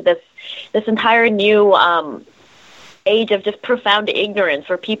feeding into this entire new age of just profound ignorance,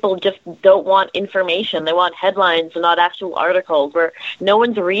 where people just don't want information, they want headlines and not actual articles, where no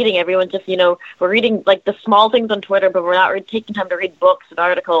one's reading, everyone's just we're reading like the small things on Twitter, but we're not really taking time to read books and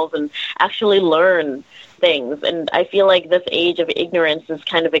articles and actually learn things. And I feel like this age of ignorance is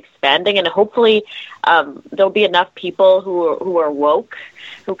kind of expanding, and hopefully there'll be enough people who are woke,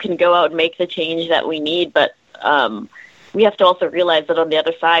 who can go out and make the change that we need. But we have to also realize that on the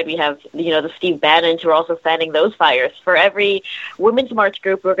other side, we have, the Steve Bannons who are also fanning those fires. For every Women's March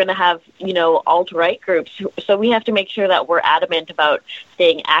group, we're going to have, alt-right groups. So we have to make sure that we're adamant about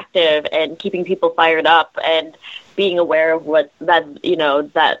staying active and keeping people fired up, and being aware of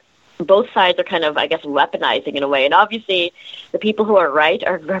that both sides are kind of, I guess, weaponizing in a way. And obviously, the people who are right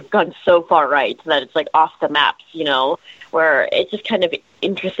have gone so far right that it's like off the maps, where it's just kind of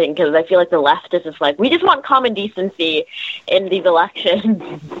interesting, because I feel like the left is just like, we just want common decency in these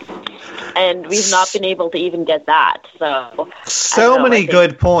elections, and we've not been able to even get that. So many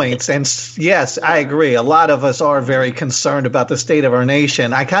good points, and yes, I agree. A lot of us are very concerned about the state of our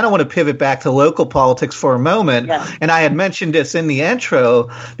nation. I kind of want to pivot back to local politics for a moment, and I had mentioned this in the intro,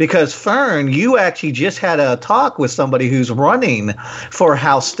 because Fern, you actually just had a talk with somebody who's running for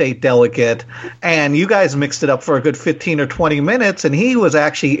House State Delegate, and you guys mixed it up for a good 15 or 20 minutes, and he was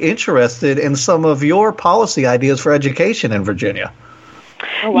actually interested in some of your policy ideas for education in Virginia.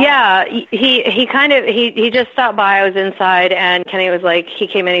 Oh, wow. Yeah, he just stopped by. I was inside, and Kenny was like, he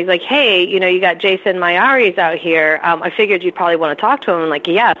came in, he's like, hey, you got Jason Mayari's out here. I figured you'd probably want to talk to him. I'm like,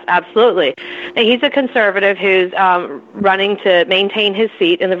 yes, absolutely. And he's a conservative who's running to maintain his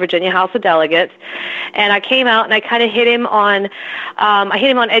seat in the Virginia House of Delegates. And I came out and I kind of hit him on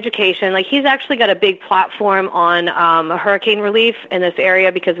education. Like, he's actually got a big platform on hurricane relief in this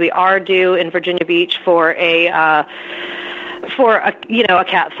area, because we are due in Virginia Beach for a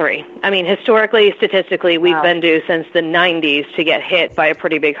Cat 3. I mean, historically, statistically, we've been due since the 90s to get hit by a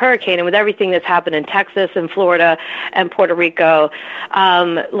pretty big hurricane. And with everything that's happened in Texas and Florida and Puerto Rico,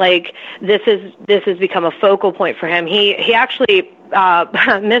 this has become a focal point for him. He actually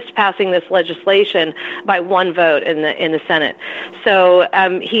missed passing this legislation by one vote in the Senate. So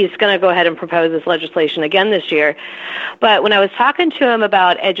he's going to go ahead and propose this legislation again this year. But when I was talking to him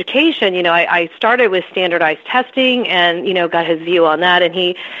about education, I started with standardized testing and, got his view on that. And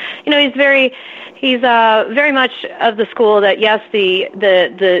he's very much of the school that, yes,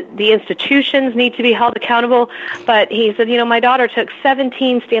 the institutions need to be held accountable. But he said, my daughter took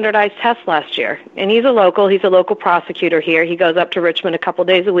 17 standardized tests last year. And he's a local prosecutor here. He goes up to Richmond a couple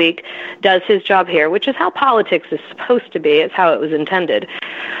days a week, does his job here, which is how politics is supposed to be. It's how it was intended.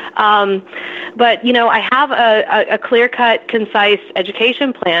 But, I have a clear-cut, concise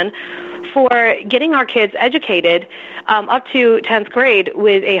education plan for getting our kids educated up to 10th grade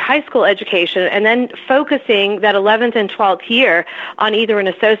with a high school education, and then focusing that 11th and 12th year on either an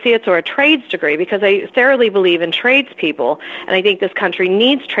associate's or a trades degree, because I thoroughly believe in tradespeople, and I think this country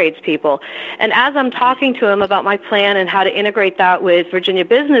needs tradespeople. And as I'm talking to him about my plan and how to integrate that with Virginia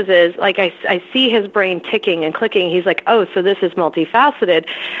businesses, like I see his brain ticking and clicking. He's like, oh, so this is multifaceted.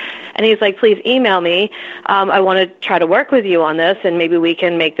 And he's like, please email me. I want to try to work with you on this, and maybe we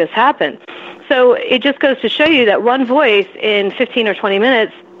can make this happen. So it just goes to show you that one voice in 15 or 20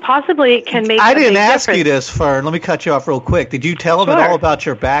 minutes possibly can make a big difference. I didn't ask you this, Fern. Let me cut you off real quick. Did you tell him at all about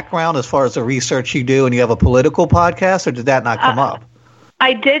your background as far as the research you do, and you have a political podcast, or did that not come up?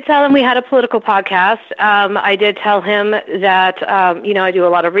 I did tell him we had a political podcast. I did tell him that, I do a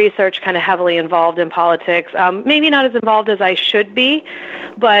lot of research, kind of heavily involved in politics. Maybe not as involved as I should be,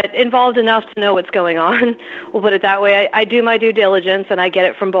 but involved enough to know what's going on. We'll put it that way. I do my due diligence, and I get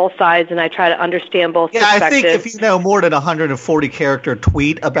it from both sides, and I try to understand both perspectives. I think if you know more than 140-character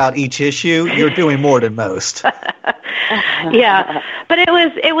tweet about each issue, you're doing more than most. Yeah, but it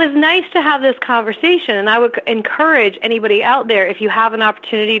was nice to have this conversation, and I would encourage anybody out there, if you have an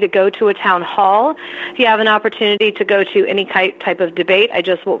opportunity to go to a town hall, if you have an opportunity to go to any type of debate. I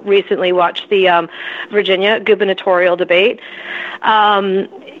just recently watched the Virginia gubernatorial debate.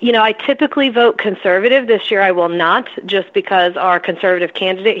 I typically vote conservative. This year I will not, just because our conservative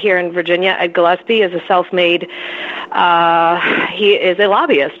candidate here in Virginia, Ed Gillespie, is a self-made, he is a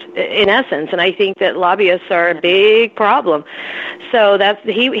lobbyist in essence, and I think that lobbyists are a big problem. So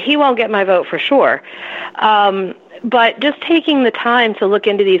he won't get my vote for sure. But just taking the time to look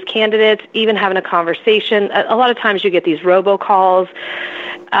into these candidates, even having a conversation. A lot of times you get these robocalls.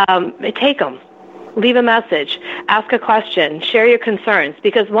 Take them. Leave a message. Ask a question. Share your concerns.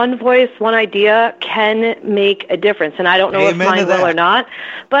 Because one voice, one idea can make a difference. And I don't know if mine will or not,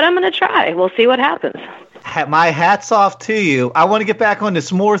 but I'm going to try. We'll see what happens. My hat's off to you. I want to get back on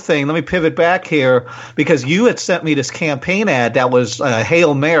this more thing. Let me pivot back here, because you had sent me this campaign ad that was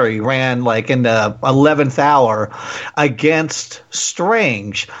Hail Mary, ran like in the 11th hour against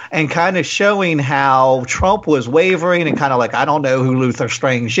Strange, and kind of showing how Trump was wavering and kind of like, I don't know who Luther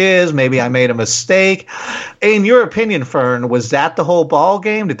Strange is. Maybe I made a mistake. In your opinion, Fern, was that the whole ball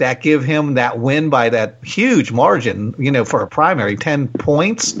game? Did that give him that win by that huge margin, for a primary, 10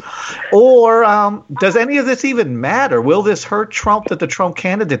 points? Or does any of this even matter? Will this hurt Trump that the Trump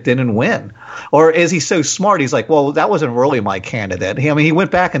candidate didn't win? Or is he so smart? He's like, well, that wasn't really my candidate. He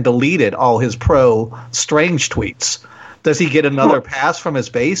went back and deleted all his pro-Strange tweets. Does he get another pass from his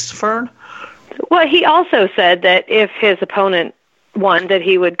base, Fern? Well, he also said that if his opponent won, that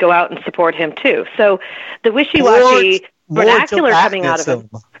he would go out and support him too. So the wishy-washy vernacular coming out of him.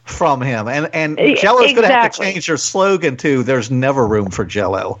 From him. And Jello's going to have to change their slogan to, there's never room for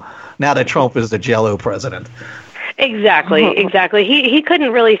Jello, now that Trump is the Jello president. Exactly. He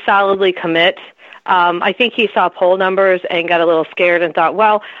couldn't really solidly commit. I think he saw poll numbers and got a little scared and thought,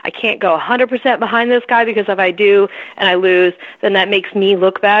 well, I can't go 100% behind this guy, because if I do and I lose, then that makes me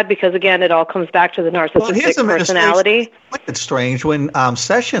look bad, because, again, it all comes back to the narcissistic personality. It's strange when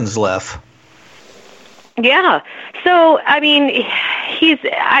Sessions left. Yeah. So,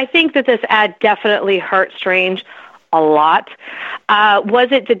 I think that this ad definitely hurt Strange a lot. Was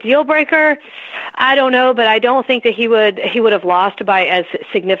it the deal breaker? I don't know, but I don't think that he would have lost by as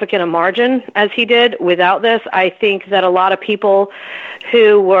significant a margin as he did without this. I think that a lot of people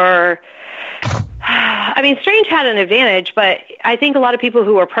who were, I mean, Strange had an advantage, but I think a lot of people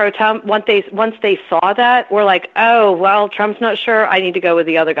who were pro-Trump, once they saw that, were like, oh, well, Trump's not sure, I need to go with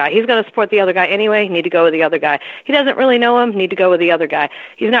the other guy. He's going to support the other guy anyway, need to go with the other guy. He doesn't really know him, need to go with the other guy.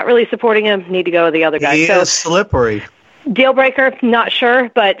 He's not really supporting him, need to go with the other guy. He is slippery. Deal breaker, not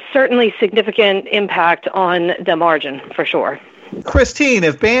sure, but certainly significant impact on the margin, for sure. Christine,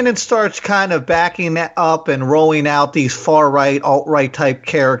 if Bannon starts kind of backing up and rolling out these far-right, alt-right type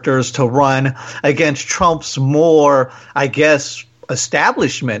characters to run against Trump's more, I guess,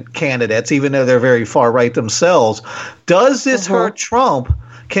 establishment candidates, even though they're very far-right themselves, does this hurt Trump?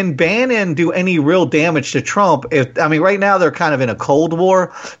 Can Bannon do any real damage to Trump? Right now they're kind of in a Cold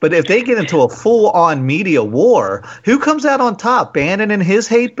War, but if they get into a full-on media war, who comes out on top? Bannon and his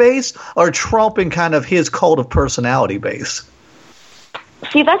hate base, or Trump and kind of his cult of personality base?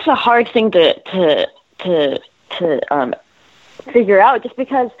 See, that's a hard thing to figure out, just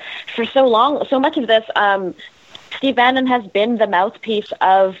because for so much of this, Steve Bannon has been the mouthpiece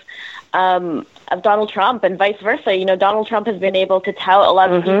of Donald Trump, and vice versa. You know, Donald Trump has been able to tout a lot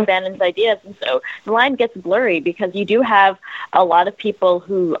of Steve Bannon's ideas, and so the line gets blurry because you do have a lot of people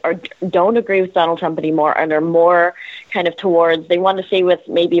who don't agree with Donald Trump anymore and are more kind of towards, they want to stay with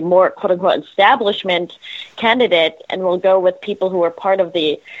maybe more quote-unquote establishment candidate, and will go with people who are part of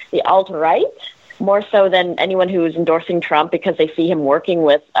the alt-right, more so than anyone who is endorsing Trump because they see him working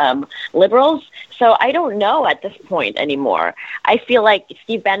with liberals. So I don't know at this point anymore. I feel like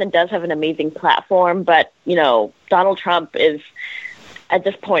Steve Bannon does have an amazing platform, but, you know, Donald Trump is at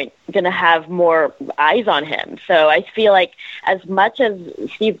this point going to have more eyes on him. So I feel like as much as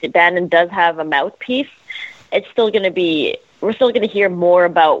Steve Bannon does have a mouthpiece, it's still going to be, we're still going to hear more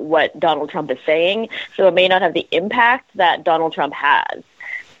about what Donald Trump is saying. So it may not have the impact that Donald Trump has.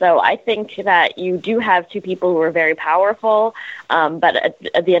 So I think that you do have two people who are very powerful, but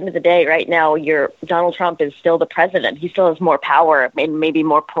at the end of the day, right now, Donald Trump is still the president. He still has more power and maybe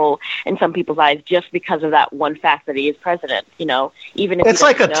more pull in some people's eyes just because of that one fact that he is president. You know, even if it's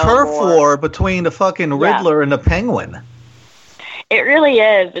like a turf war between the fucking Riddler and the Penguin. It really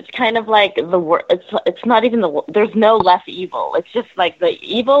is. It's kind of like it's not even there's no less evil. It's just like the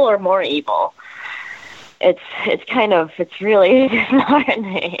evil or more evil. It's really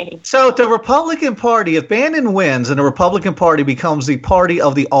disheartening. So the Republican Party, if Bannon wins and the Republican Party becomes the party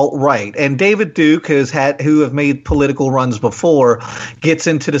of the alt-right, and David Duke, who have made political runs before, gets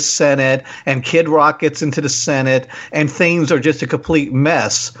into the Senate, and Kid Rock gets into the Senate, and things are just a complete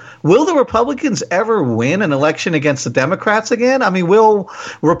mess, will the Republicans ever win an election against the Democrats again? I mean, will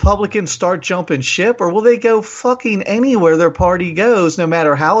Republicans start jumping ship, or will they go fucking anywhere their party goes, no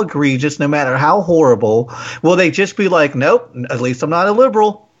matter how egregious, no matter how horrible? Will they just be like, nope, at least I'm not a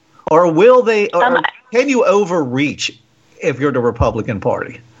liberal? Or will they, or can you overreach if you're the Republican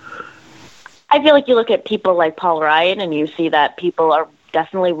Party? I feel like you look at people like Paul Ryan and you see that people are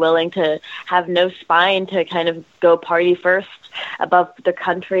definitely willing to have no spine to kind of go party first above the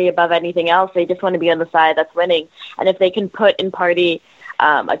country, above anything else. They just want to be on the side that's winning. And if they can put in party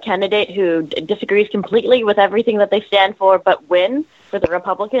a candidate who disagrees completely with everything that they stand for but win for the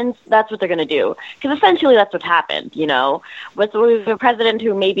Republicans, that's what they're going to do. Because essentially that's what happened, you know, with a president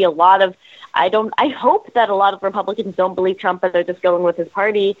who maybe I hope that a lot of Republicans don't believe Trump and they're just going with his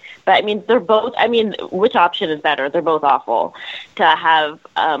party. But I mean, which option is better? They're both awful to have,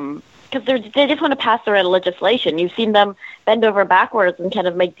 because they just want to pass their legislation. You've seen them bend over backwards and kind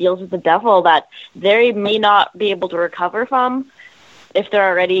of make deals with the devil that they may not be able to recover from if they're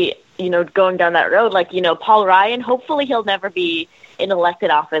already, you know, going down that road. Like, you know, Paul Ryan, hopefully he'll never be in elected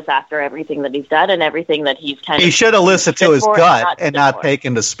office after everything that he's done and everything that he's kind of... He should have listened to his gut and not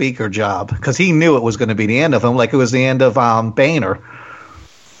taken the speaker job, because he knew it was going to be the end of him, like it was the end of Boehner.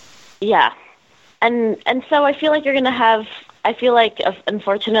 Yeah. And so I feel like you're going to have... I feel like,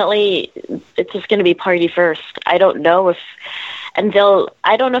 unfortunately, it's just going to be party first. I don't know if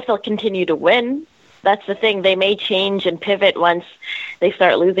they'll continue to win. That's the thing. They may change and pivot once they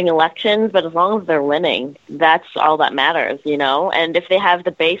start losing elections, but as long as they're winning, that's all that matters, you know? And if they have the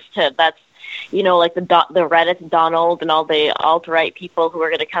base that's, you know, like the Reddit Donald and all the alt-right people who are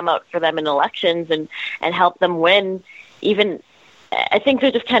going to come out for them in elections and help them win, even, I think they're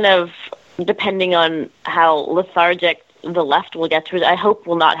just kind of depending on how lethargic the left will get to it. I hope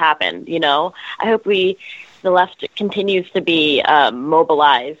will not happen, you know? I hope the left continues to be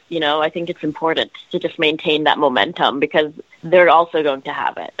mobilized. You know, I think it's important to just maintain that momentum because they're also going to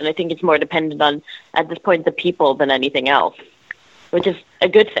have it. And I think it's more dependent on, at this point, the people than anything else, which is a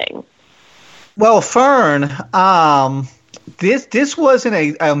good thing. Well, Fern, this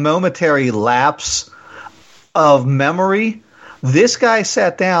wasn't a momentary lapse of memory. This guy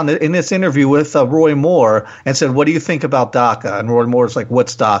sat down in this interview with Roy Moore and said, "What do you think about DACA?" And Roy Moore's like,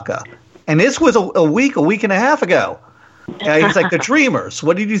 "What's DACA?" And this was a week and a half ago. He's like, "The Dreamers.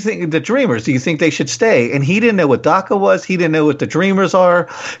 What did you think of the Dreamers? Do you think they should stay?" And he didn't know what DACA was. He didn't know what the Dreamers are.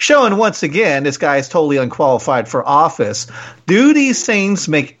 Showing once again, this guy is totally unqualified for office. Do these things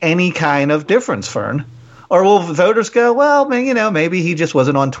make any kind of difference, Fern? Or will voters go, well, maybe he just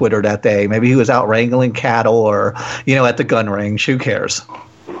wasn't on Twitter that day. Maybe he was out wrangling cattle or, at the gun range. Who cares?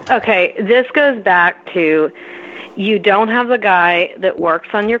 Okay, this goes back to you don't have the guy that works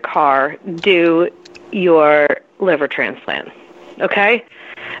on your car do your liver transplant, okay?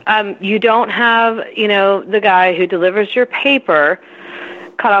 You don't have, the guy who delivers your paper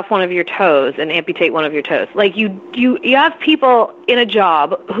cut off one of your toes and amputate one of your toes. Like you have people in a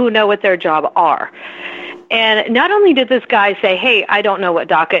job who know what their job are. And not only did this guy say, hey, I don't know what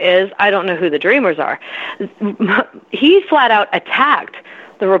DACA is, I don't know who the Dreamers are, he flat out attacked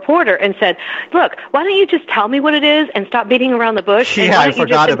the reporter and said, look, why don't you just tell me what it is and stop beating around the bush? Yeah, and why don't I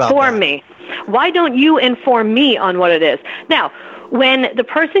forgot you just inform me? Why don't you inform me on what it is? Now, when the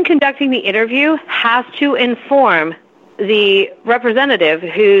person conducting the interview has to inform the representative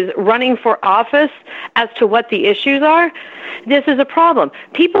who's running for office as to what the issues are, this is a problem.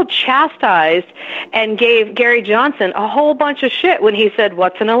 People chastised and gave Gary Johnson a whole bunch of shit when he said,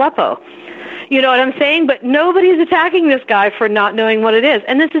 what's in Aleppo? You know what I'm saying? But nobody's attacking this guy for not knowing what it is.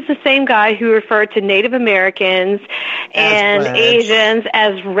 And this is the same guy who referred to Native Americans and Asians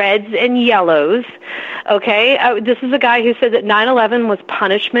as reds and yellows. Okay? This is a guy who said that 9/11 was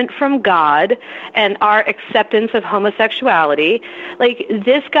punishment from God and our acceptance of homosexuality. Like,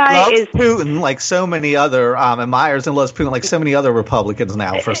 this guy loves is Putin like so many other, admires and loves Putin like so many other Republicans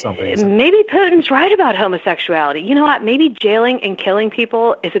now for some reason. Maybe Putin's right about homosexuality. You know what? Maybe jailing and killing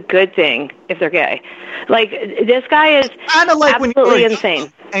people is a good thing if they're gay. Like, this guy is kind of like absolutely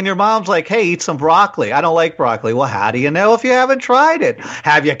insane. And your mom's like, hey, eat some broccoli. I don't like broccoli. Well, how do you know if you haven't tried it?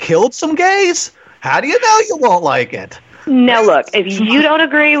 Have you killed some gays? How do you know you won't like it? Now, look, if you don't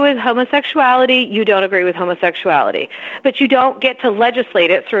agree with homosexuality, you don't agree with homosexuality. But you don't get to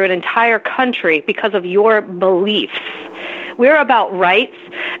legislate it through an entire country because of your beliefs. We're about rights,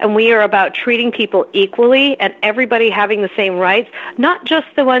 and we are about treating people equally and everybody having the same rights, not just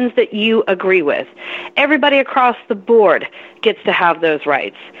the ones that you agree with. Everybody across the board gets to have those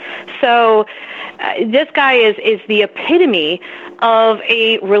rights. So this guy is the epitome of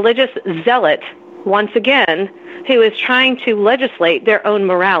a religious zealot, once again, who is trying to legislate their own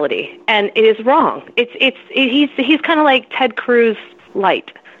morality, and it is wrong. He's kind of like Ted Cruz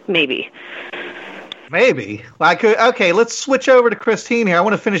light, maybe. Maybe. Okay, let's switch over to Christine here. I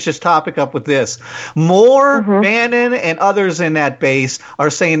want to finish this topic up with this. Moore, Bannon, and others in that base are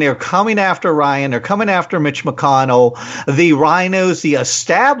saying they're coming after Ryan. They're coming after Mitch McConnell. The rhinos, the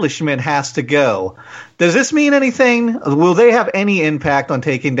establishment has to go. Does this mean anything? Will they have any impact on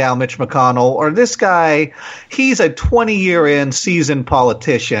taking down Mitch McConnell? Or this guy, he's a 20-year-in seasoned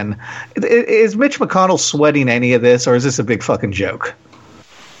politician. Is Mitch McConnell sweating any of this, or is this a big fucking joke?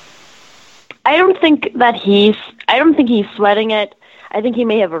 I don't think he's sweating it. I think he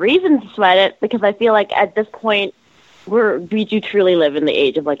may have a reason to sweat it because I feel like at this point we do truly live in the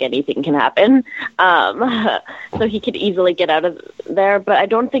age of like anything can happen. So he could easily get out of there, but I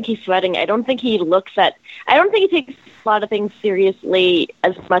don't think he's sweating. I don't think he takes a lot of things seriously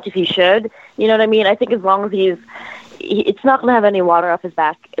as much as he should. You know what I mean? I think as long as it's not going to have any water off his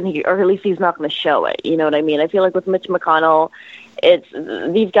back, or at least he's not going to show it. You know what I mean? I feel like with Mitch McConnell,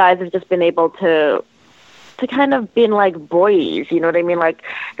 these guys have just been able to kind of been like boys, you know what I mean? Like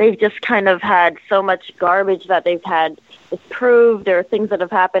they've just kind of had so much garbage that they've had disproved. There are things that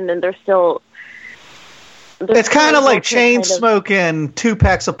have happened, and they're still. It's kind of like chain smoking 2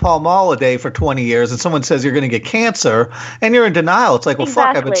 packs of Pall Mall a day for 20 years, and someone says you're going to get cancer, and you're in denial. It's like, well,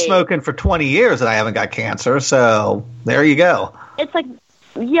 fuck, I've been smoking for 20 years and I haven't got cancer, so there you go. It's like,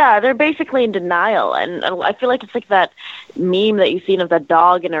 yeah, they're basically in denial, and I feel like it's like that meme that you've seen of that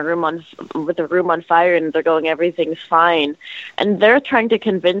dog in a room with a room on fire, and they're going, everything's fine, and they're trying to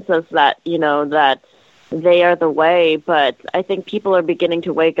convince us that that they are the way. But I think people are beginning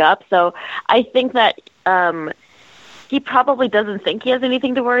to wake up. So I think that he probably doesn't think he has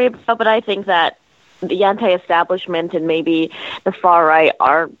anything to worry about. But I think that the anti-establishment and maybe the far right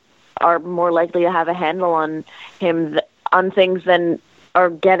are more likely to have a handle on him on things than. Or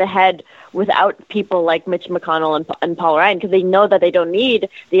get ahead without people like Mitch McConnell and Paul Ryan, because they know that they don't need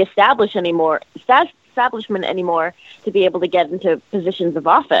the establishment establishment anymore to be able to get into positions of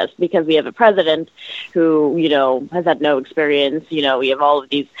office, because we have a president who, has had no experience. We have all of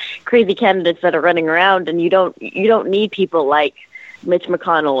these crazy candidates that are running around, and you don't need people like Mitch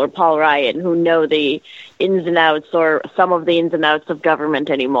McConnell or Paul Ryan who know the ins and outs or some of the ins and outs of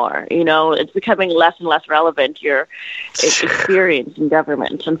government anymore. It's becoming less and less relevant, your experience in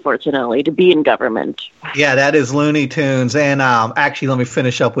government, unfortunately, to be in government. Yeah, that is Looney Tunes. And actually, let me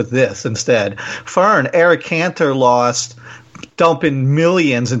finish up with this instead. Fern, Eric Cantor lost, dumping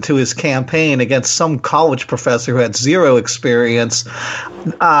millions into his campaign against some college professor who had zero experience.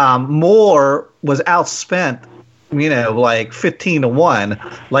 Moore was outspent, like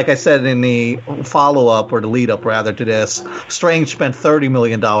 15-1. Like I said in the follow-up, or the lead-up rather to this, Strange spent $30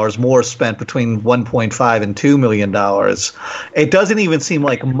 million. Moore spent between $1.5 and $2 million. It doesn't even seem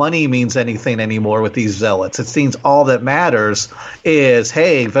like money means anything anymore with these zealots. It seems all that matters is,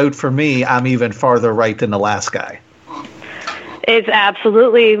 hey, vote for me. I'm even farther right than the last guy. It's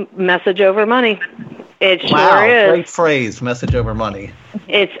absolutely message over money. It sure wow, is. Great phrase, message over money.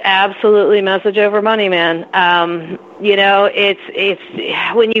 It's absolutely message over money, man.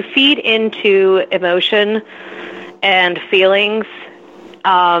 It's when you feed into emotion and feelings,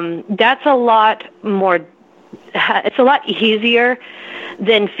 that's a lot more. It's a lot easier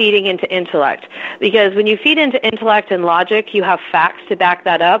than feeding into intellect, because when you feed into intellect and logic, you have facts to back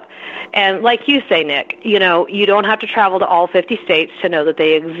that up. And like you say, Nick, you don't have to travel to all 50 states to know that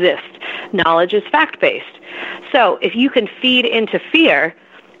they exist. Knowledge is fact-based. So if you can feed into fear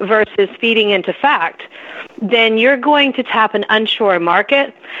versus feeding into fact, then you're going to tap an unsure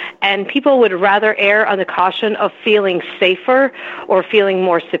market, and people would rather err on the caution of feeling safer or feeling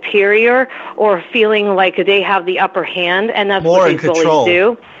more superior or feeling like they have the upper hand, and that's more what these bullies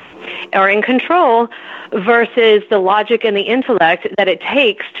do, or in control, versus the logic and the intellect that it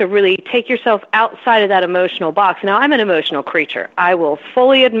takes to really take yourself outside of that emotional box. Now, I'm an emotional creature. I will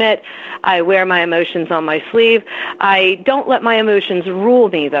fully admit I wear my emotions on my sleeve. I don't let my emotions rule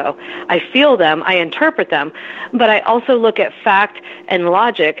me, though. I feel them, I interpret them, but I also look at fact and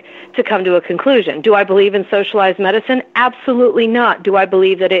logic to come to a conclusion. Do I believe in socialized medicine? Absolutely not. Do I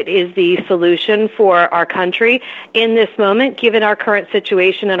believe that it is the solution for our country in this moment, given our current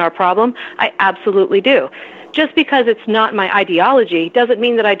situation and our problem? I absolutely do. Just because it's not my ideology doesn't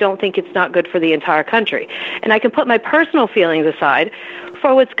mean that I don't think it's not good for the entire country. And I can put my personal feelings aside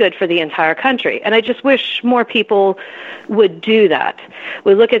for what's good for the entire country. And I just wish more people would do that.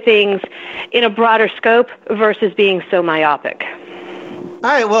 We look at things in a broader scope versus being so myopic. All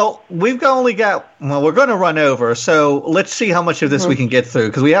right, well, we're going to run over, so let's see how much of this we can get through,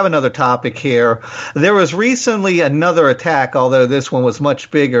 because we have another topic here. There was recently another attack, although this one was much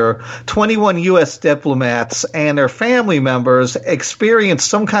bigger. 21 U.S. diplomats and their family members experienced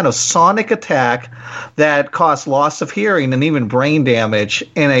some kind of sonic attack that caused loss of hearing and even brain damage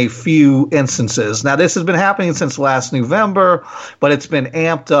in a few instances. Now, this has been happening since last November, but it's been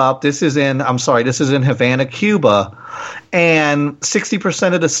amped up. This is in Havana, Cuba. And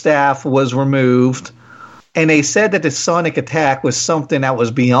 60% of the staff was removed, and they said that the sonic attack was something that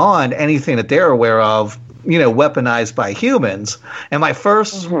was beyond anything that they're aware of, weaponized by humans. And my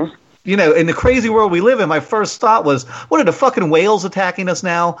first, in the crazy world we live in, my first thought was, what are the fucking whales attacking us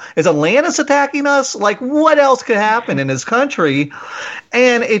now? Is Atlantis attacking us? Like, what else could happen in this country?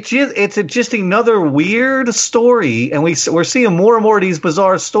 And it's just another weird story, and we're seeing more and more of these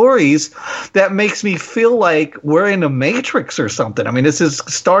bizarre stories that makes me feel like we're in the Matrix or something. I mean, this is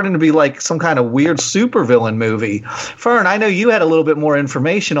starting to be like some kind of weird supervillain movie. Fern, I know you had a little bit more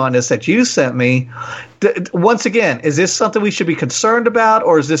information on this that you sent me. Once again, is this something we should be concerned about,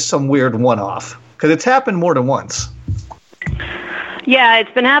 or is this some weird one-off? Because it's happened more than once. Yeah, it's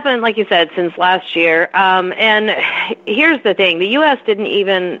been happening, like you said, since last year. And here's the thing. The U.S. didn't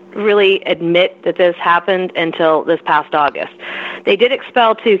even really admit that this happened until this past August. They did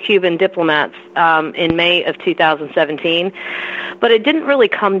expel 2 Cuban diplomats in May of 2017, but it didn't really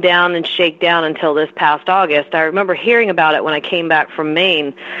come down and shake down until this past August. I remember hearing about it when I came back from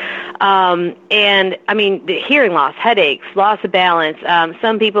Maine. And, I mean, the hearing loss, headaches, loss of balance.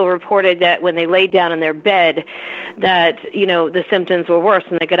 Some people reported that when they laid down in their bed that, the symptoms were worse.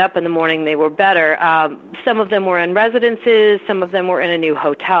 When they got up in the morning, they were better. Some of them were in residences. Some of them were in a new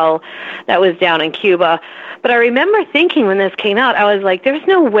hotel that was down in Cuba. But I remember thinking when this came out, I was like, there's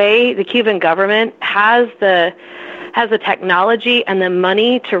no way the Cuban government has the technology and the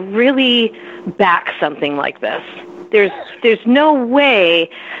money to really back something like this. There's no way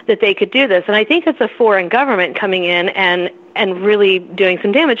that they could do this. And I think it's a foreign government coming in and really doing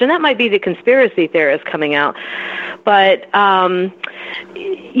some damage. And that might be the conspiracy theorists coming out. But,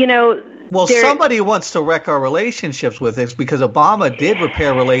 Well, somebody wants to wreck our relationships with us because Obama did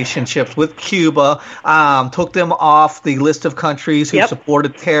repair relationships with Cuba, took them off the list of countries who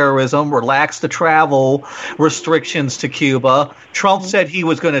supported terrorism, relaxed the travel restrictions to Cuba. Trump said he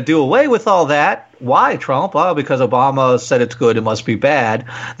was going to do away with all that. Why, Trump? Oh, because Obama said it's good, it must be bad.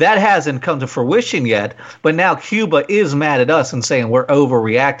 That hasn't come to fruition yet, but now Cuba is mad at us and saying we're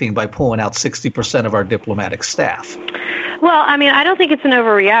overreacting by pulling out 60% of our diplomatic staff. Well, I mean, I don't think it's an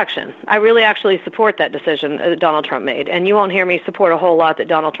overreaction. I really actually support that decision that Donald Trump made. And you won't hear me support a whole lot that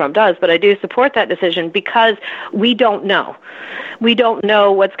Donald Trump does, but I do support that decision because we don't know. We don't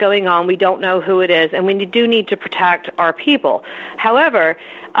know what's going on. We don't know who it is. And we do need to protect our people. However,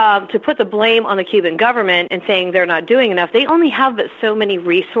 to put the blame on the Cuban government and saying they're not doing enough, they only have but so many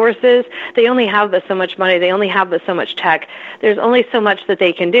resources. They only have but so much money. They only have but so much tech. There's only so much that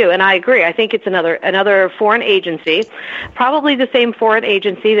they can do. And I agree. I think it's another foreign agency, probably the same foreign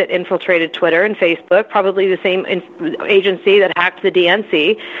agency that infiltrated Twitter and Facebook, probably the same agency that hacked the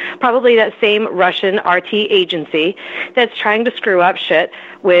DNC, probably that same Russian RT agency that's trying to screw up shit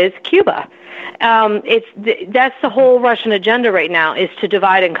with Cuba. That's the whole Russian agenda right now, is to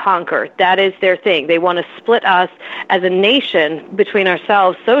divide and conquer. That is their thing. They want to split us as a nation between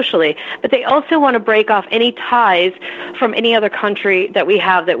ourselves socially, but they also want to break off any ties from any other country that we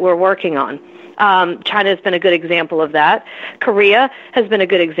have that we're working on. China has been a good example of that. Korea has been a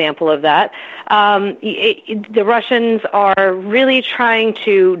good example of that. The Russians are really trying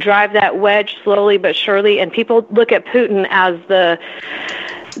to drive that wedge slowly but surely, and people look at Putin as the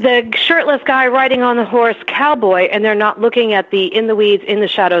shirtless guy riding on the horse cowboy, and they're not looking at the in the weeds, in the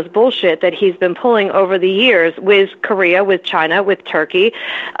shadows bullshit that he's been pulling over the years with Korea, with China, with Turkey,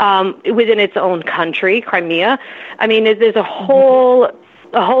 within its own country, Crimea. I mean, there's a whole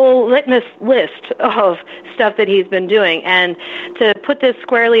litmus list of stuff that he's been doing. And to put this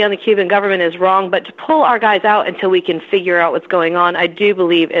squarely on the Cuban government is wrong, but to pull our guys out until we can figure out what's going on, I do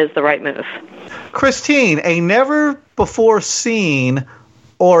believe is the right move. Christine, a never-before-seen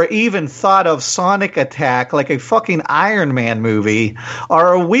or even thought of Sonic attack like a fucking Iron Man movie.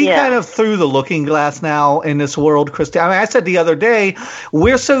 Are we kind of through the looking glass now in this world, Christine? I mean, I said the other day,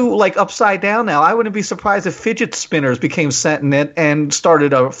 we're so like upside down now. I wouldn't be surprised if fidget spinners became sentient and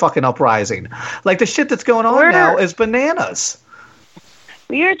started a fucking uprising. Like the shit that's going on now is bananas.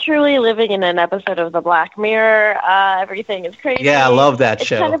 We are truly living in an episode of The Black Mirror. Everything is crazy. Yeah, I love that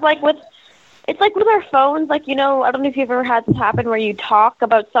show. It's kind of like it's like with our phones, like, you know, I don't know if you've ever had this happen where you talk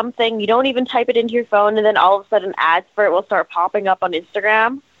about something, you don't even type it into your phone, and then all of a sudden ads for it will start popping up on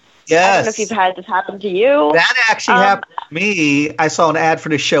Instagram. Yes. I don't know if you've had this happen to you. That actually happened to me. I saw an ad for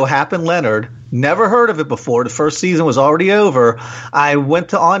this show, Happen Leonard. Never heard of it before. The first season was already over. I went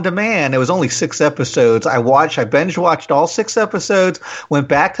to On Demand. It was only 6 episodes. I binge watched all 6 episodes, went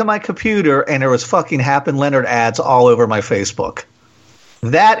back to my computer, and there was fucking Happen Leonard ads all over my Facebook.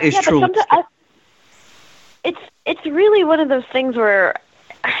 That is true. It's really one of those things where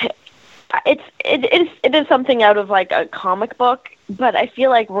it is something out of like a comic book, but I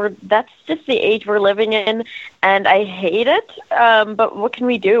feel like that's just the age we're living in, and I hate it. But what can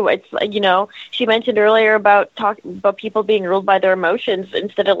we do? It's like, you know, she mentioned earlier about people being ruled by their emotions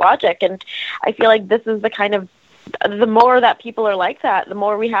instead of logic, and I feel like this is the more that people are like that, the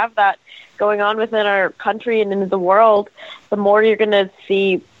more we have that going on within our country and in the world, the more you're going to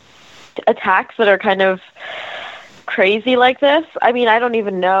see attacks that are kind of crazy like this. I mean, I don't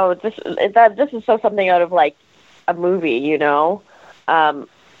even know. This is so something out of like a movie, you know. But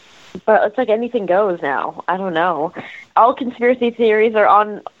it's like anything goes now. I don't know. All conspiracy theories are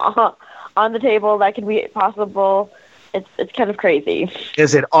on the table that can be possible. It's kind of crazy.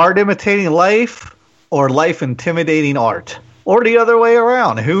 Is it art imitating life or life intimidating art? Or the other way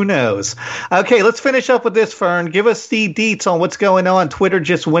around. Who knows? Okay, let's finish up with this, Fern. Give us the deets on what's going on. Twitter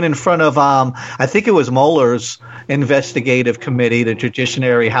just went in front of, I think it was Mueller's investigative committee,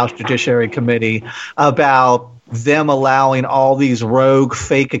 the House Judiciary Committee, about them allowing all these rogue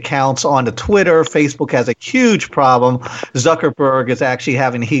fake accounts onto Twitter. Facebook has a huge problem. Zuckerberg is actually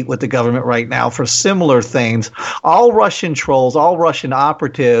having heat with the government right now for similar things. All Russian trolls, all Russian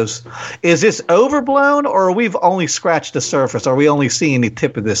operatives. Is this overblown, or we've only scratched the surface? Are we only seeing the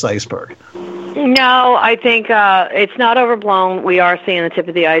tip of this iceberg? No, I think it's not overblown. We are seeing the tip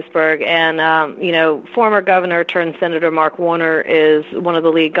of the iceberg. And, you know, former governor turned Senator Mark Warner is one of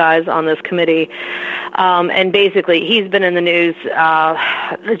the lead guys on this committee. And basically, he's been in the news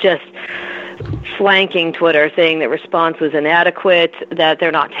just flanking Twitter, saying that response was inadequate, that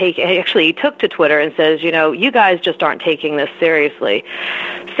they're not taking. Actually, he took to Twitter and says, you guys just aren't taking this seriously.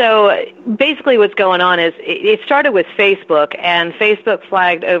 So basically what's going on is it started with Facebook, and Facebook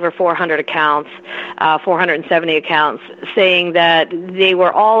flagged over 400 accounts, 470 accounts, saying that they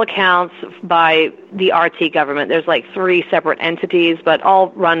were all accounts by the RT government. There's like 3 separate entities, but all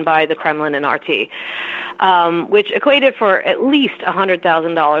run by the Kremlin and RT, which equated for at least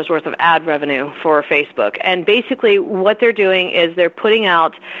 $100,000 worth of ad revenue for Facebook. And basically what they're doing is they're putting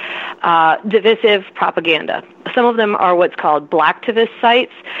out divisive propaganda. Some of them are what's called blacktivist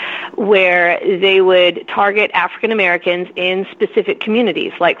sites, where they would target African Americans in specific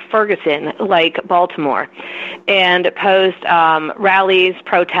communities like Ferguson, like Baltimore, and post rallies,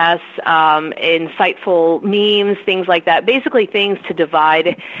 protests, insightful memes, things like that. Basically things to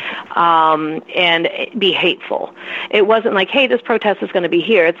divide and be hateful. It wasn't like, hey, this protest is going to be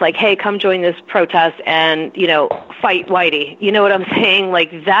here. It's like, hey, come join this protest and, fight Whitey. You know what I'm saying?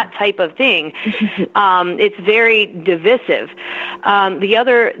 Like that type of thing. It's very divisive.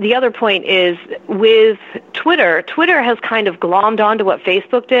 The other point is with Twitter. Twitter has kind of glommed onto what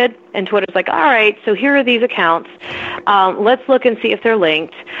Facebook did, and Twitter's like, all right, so here are these accounts. Let's look and see if they're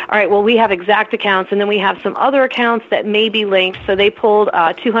linked. All right, well, we have exact accounts, and then we have some other accounts that may be linked. So they pulled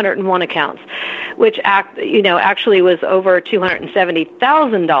 201 accounts, which actually was over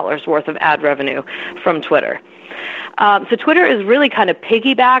 $270,000 worth of ad revenue from Twitter. So Twitter is really kind of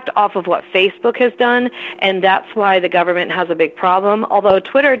piggybacked off of what Facebook has done, and that's why the government has a big problem. Although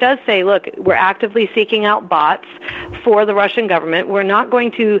Twitter does say, look, we're actively seeking out bots for the Russian government. We're not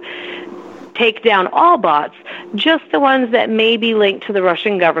going to take down all bots, just the ones that may be linked to the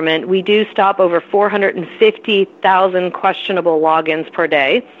Russian government. We do stop over 450,000 questionable logins per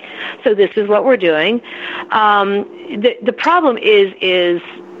day. So this is what we're doing. The problem is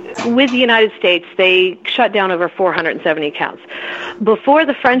with the United States, they shut down over 470 accounts. Before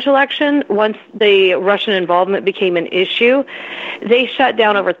the French election, once the Russian involvement became an issue, they shut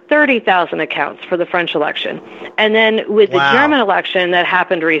down over 30,000 accounts for the French election. And then with the German election that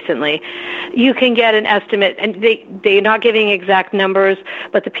happened recently, you can get an estimate, and they're not giving exact numbers,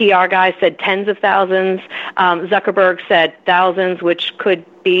 but the PR guy said tens of thousands. Zuckerberg said thousands, which could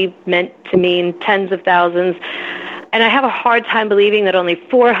be meant to mean tens of thousands. And I have a hard time believing that only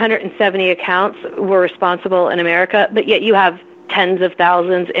 470 accounts were responsible in America, but yet you have tens of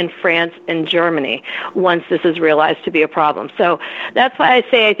thousands in France and Germany once this is realized to be a problem. So that's why I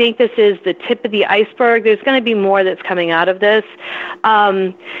say I think this is the tip of the iceberg. There's going to be more that's coming out of this.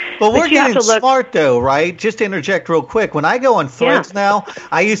 Well, we're getting smart, though, right? Just to interject real quick. When I go on Threads now,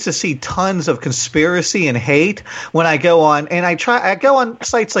 I used to see tons of conspiracy and hate when I go on, and I go on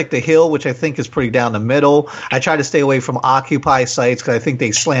sites like The Hill, which I think is pretty down the middle. I try to stay away from Occupy sites because I think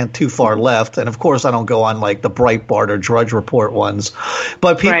they slant too far left. And, of course, I don't go on like the Breitbart or Drudge Report ones.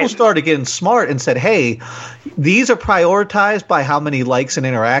 But people started getting smart and said, hey, these are prioritized by how many likes and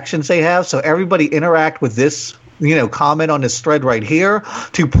interactions they have. So everybody interact with this, comment on this thread right here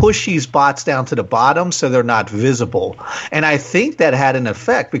to push these bots down to the bottom so they're not visible. And I think that had an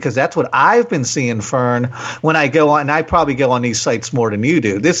effect because that's what I've been seeing, Fern, when I go on, and I probably go on these sites more than you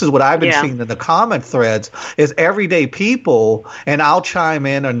do. This is what I've been seeing in the comment threads is everyday people, and I'll chime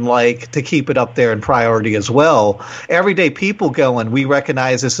in and to keep it up there in priority as well. Everyday people going, we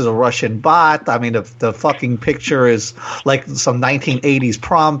recognize this is a Russian bot. I mean, the fucking picture is like some 1980s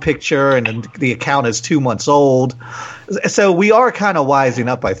prom picture, and the account is 2 months old. So we are kind of wising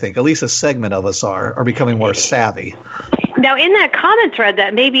up, I think. At least a segment of us are becoming more savvy. Now, in that comment thread,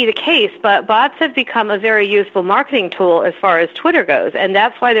 that may be the case, but bots have become a very useful marketing tool as far as Twitter goes, and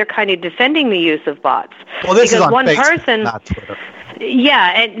that's why they're kind of defending the use of bots. Well, this is on Facebook, not Twitter.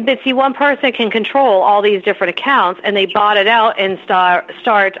 Yeah, but see, one person can control all these different accounts, and they bot it out and start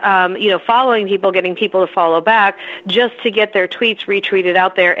following people, getting people to follow back, just to get their tweets retweeted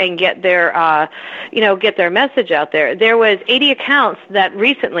out there and get their message out there. There was 80 accounts that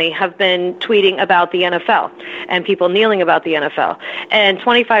recently have been tweeting about the NFL and people kneeling about the NFL, and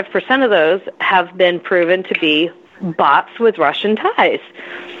 25% of those have been proven to be bots with Russian ties.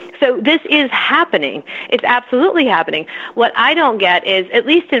 So this is happening. It's absolutely happening. What I don't get is, at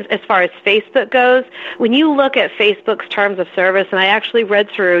least as far as Facebook goes, when you look at Facebook's terms of service, and I actually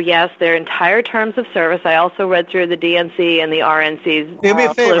read through, their entire terms of service. I also read through the DNC and the RNC's Do me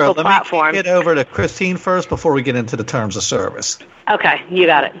a favor. Let me get over to Christine first before we get into the terms of service. Okay, you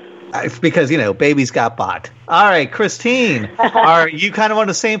got it. Because, babies got bought. All right, Christine, are you kind of on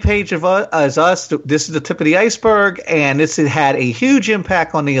the same page as us? This is the tip of the iceberg, and this had a huge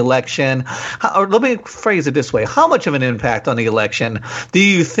impact on the election. Or let me phrase it this way. How much of an impact on the election do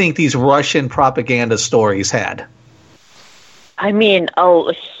you think these Russian propaganda stories had? I mean,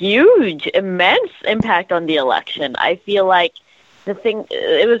 a huge, immense impact on the election. I feel like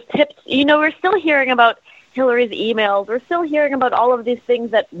it was tipped. We're still hearing about Hillary's emails. We're still hearing about all of these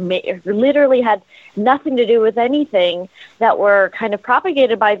things that literally had nothing to do with anything, that were kind of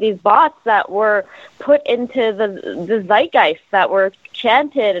propagated by these bots that were put into the zeitgeist, that were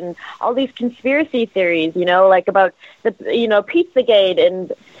chanted, and all these conspiracy theories, like about the,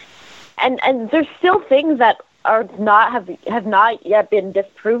 Pizzagate, and there's still things that have not yet been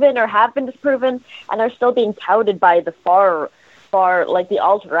disproven or have been disproven and are still being touted by the far, like the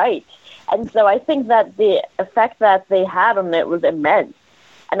alt-right. And so I think that the effect that they had on it was immense.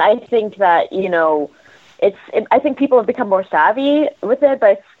 And I think that, I think people have become more savvy with it, but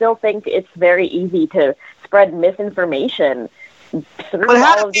I still think it's very easy to spread misinformation. But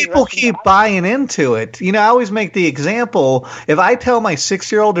how do people keep buying into it? I always make the example, if I tell my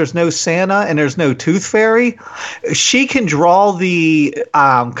 6-year-old there's no Santa and there's no tooth fairy, she can draw the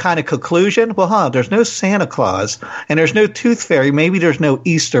kind of conclusion, there's no Santa Claus and there's no tooth fairy, maybe there's no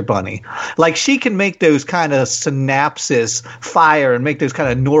Easter bunny. Like, she can make those kind of synapses fire and make those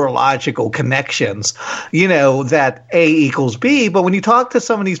kind of neurological connections, that A equals B. But when you talk to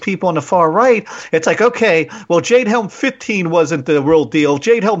some of these people on the far right, it's like, okay, well, Jade Helm 15 wasn't the real deal.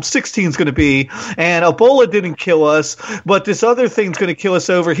 Jade Helm 16 is going to be, and Ebola didn't kill us, but this other thing's going to kill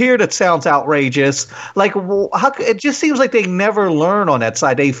us over here that sounds outrageous. Like, it just seems like they never learn on that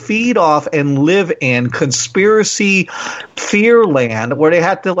side. They feed off and live in conspiracy fear land where they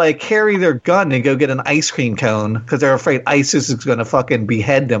have to, like, carry their gun and go get an ice cream cone because they're afraid ISIS is going to fucking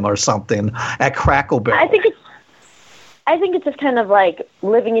behead them or something at Crackle Barrel. I think it's just kind of like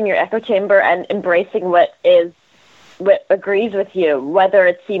living in your echo chamber and embracing what agrees with you, whether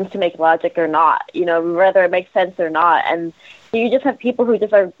it seems to make logic or not, whether it makes sense or not. And you just have people who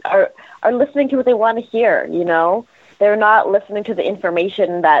just are listening to what they want to hear, They're not listening to the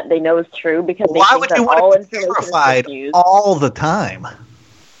information that they know is true because they think that all information is confused all the time.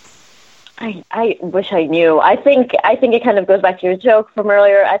 I wish I knew. I think it kind of goes back to your joke from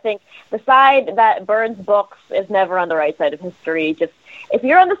earlier. I think the side that burns books is never on the right side of history. Just if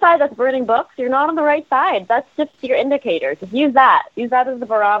you're on the side that's burning books, you're not on the right side. That's just your indicator. Just use that. Use that as the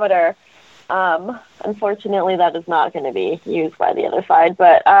barometer. Unfortunately, that is not going to be used by the other side.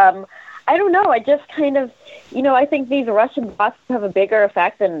 But I don't know. I just kind of, I think these Russian bots have a bigger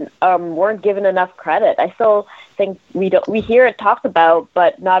effect and weren't given enough credit. I still think we hear it talked about,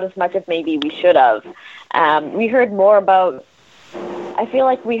 but not as much as maybe we should have. We heard more about. I feel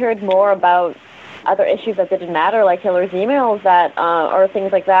like we heard more about other issues that didn't matter, like Hillary's emails or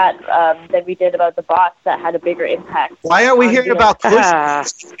things like that, than we did about the bots that had a bigger impact. Why aren't we hearing about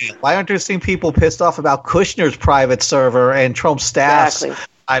Kushner? Why aren't there seeing people pissed off about Kushner's private server and Trump's staff's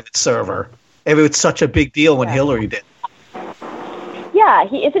private server? If it was such a big deal when Hillary did. Yeah,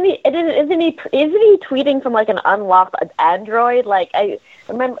 isn't he tweeting from like an unlocked Android? Like, I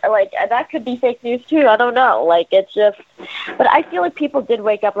remember, like, that could be fake news too. I don't know. Like, it's just, but I feel like people did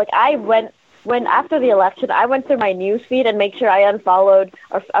wake up. Like, when after the election, I went through my news feed and make sure I unfollowed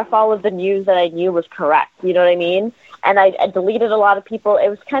or followed the news that I knew was correct. You know what I mean? And I deleted a lot of people. It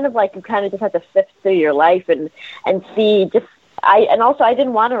was kind of like you kind of just had to sift through your life and see just. I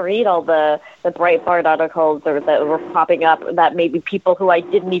didn't want to read all the Breitbart articles that were popping up that maybe people who I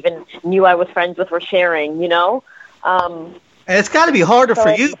didn't even knew I was friends with were sharing, And it's got to be harder for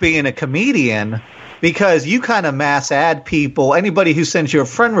you being a comedian because you kind of mass add people. Anybody who sends you a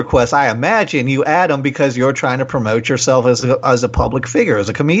friend request, I imagine you add them because you're trying to promote yourself as a public figure, as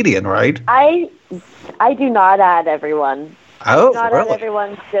a comedian, right? I do not add everyone. Oh, not really?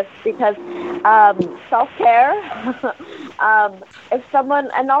 Everyone, just because self-care. If someone,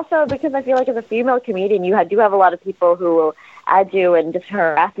 and also because I feel like as a female comedian, you do have a lot of people who will add you and just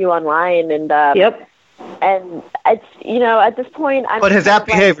harass you online, and and it's at this point. But has that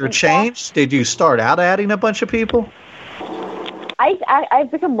behavior changed? Did you start out adding a bunch of people?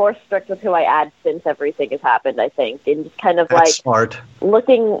 I've become more strict with who I add since everything has happened, I think, and just kind of That's smart.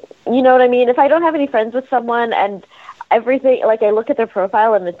 Looking, you know what I mean? If I don't have any friends with someone and everything, like, I look at their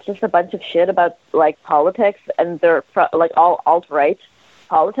profile and it's just a bunch of shit about, like, politics and they're, like, all alt-right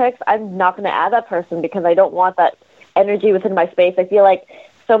politics, I'm not going to add that person because I don't want that energy within my space. I feel like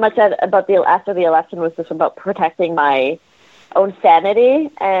so much after the election was just about protecting my own sanity,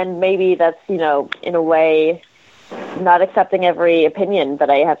 and maybe that's, in a way, not accepting every opinion that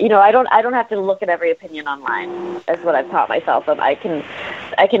I have. I don't have to look at every opinion online. That's what I've taught myself. I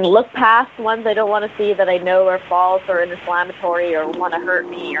can look past ones I don't want to see that I know are false or inflammatory or want to hurt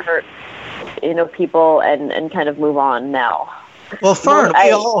me or hurt people and kind of move on now. Well, Fern,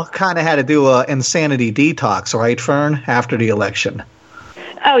 we all kind of had to do an insanity detox, right, Fern, after the election?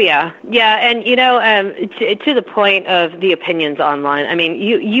 Oh, yeah. Yeah, and, to the point of the opinions online, I mean,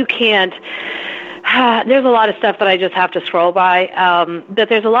 you can't... There's a lot of stuff that I just have to scroll by, but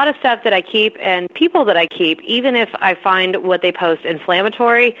there's a lot of stuff that I keep and people that I keep, even if I find what they post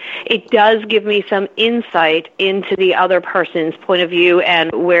inflammatory, it does give me some insight into the other person's point of view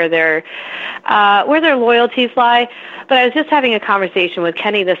and where their loyalties lie. But I was just having a conversation with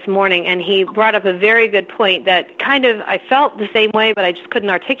Kenny this morning, and he brought up a very good point that kind of I felt the same way, but I just couldn't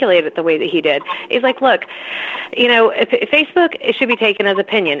articulate it the way that he did. He's like, look, if Facebook, it should be taken as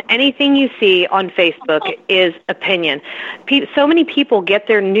opinion. Anything you see on Facebook is opinion. So many people get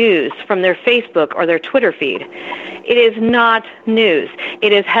their news from their Facebook or their Twitter feed. It is not news.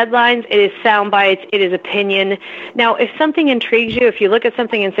 It is headlines. It is sound bites. It is opinion. Now, if something intrigues you, if you look at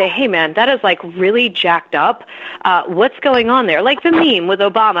something and say, hey, man, that is like really jacked up, what's going on there? Like the meme with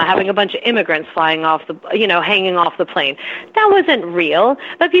Obama having a bunch of immigrants flying off hanging off the plane. That wasn't real,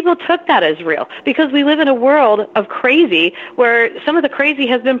 but people took that as real because we live in a world of crazy where some of the crazy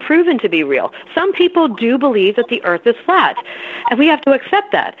has been proven to be real. Some people do believe that the earth is flat, and we have to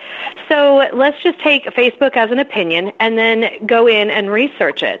accept that. So let's just take Facebook as an opinion and then go in and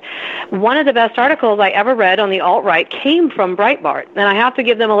research it. One of the best articles I ever read on the alt-right came from Breitbart, and I have to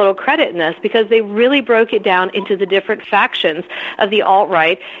give them a little credit in this because they really broke it down into the different factions of the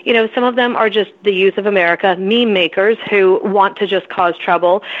alt-right. Some of them are just the youth of America, meme makers who want to just cause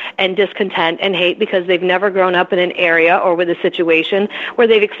trouble and discontent and hate because they've never grown up in an area or with a situation where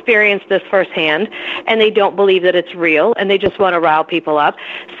they've experienced this firsthand, and they don't believe that it's real, and they just want to rile people up.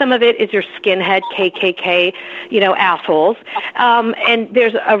 Some of it is your skinhead KKK, assholes. And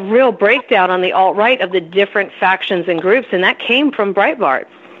there's a real breakdown on the alt-right of the different factions and groups, and that came from Breitbart.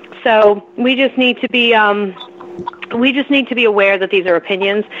 So we just need to be aware that these are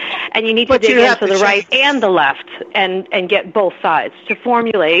opinions, and you need to dig into the right and the left and get both sides to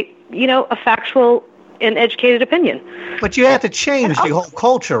formulate, a factual and educated opinion. But you have to change the whole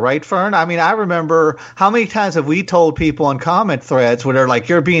culture, right, Fern? I mean, I remember how many times have we told people on comment threads where they're like,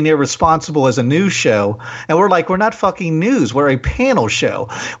 you're being irresponsible as a news show. And we're like, we're not fucking news. We're a panel show.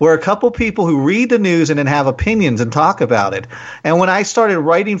 We're a couple people who read the news and then have opinions and talk about it. And when I started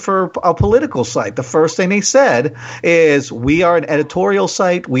writing for a political site, the first thing they said is, we are an editorial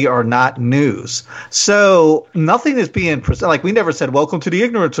site. We are not news. So nothing is being like, we never said, welcome to the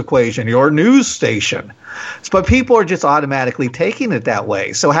ignorance equation, your news station. But people are just automatically taking it that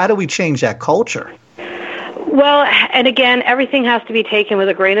way. So how do we change that culture? Well, and again, everything has to be taken with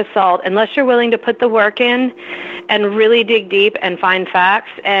a grain of salt unless you're willing to put the work in and really dig deep and find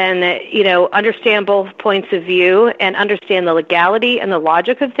facts and, understand both points of view and understand the legality and the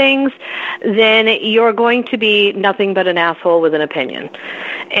logic of things, then you're going to be nothing but an asshole with an opinion.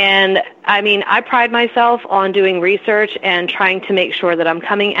 And, I pride myself on doing research and trying to make sure that I'm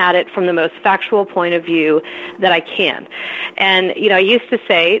coming at it from the most factual point of view that I can. And, I used to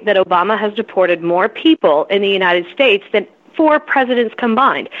say that Obama has deported more people in the United States than 4 presidents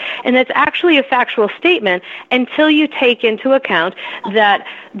combined. And that's actually a factual statement until you take into account that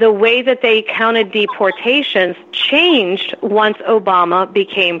the way that they counted deportations changed once Obama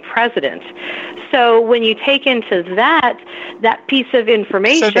became president. So when you take into that piece of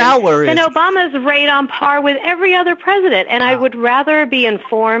information, then Obama's right on par with every other president. And I would rather be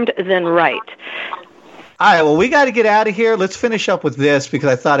informed than right. All right, well, we got to get out of here. Let's finish up with this because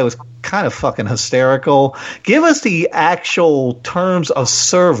I thought it was kind of fucking hysterical. Give us the actual terms of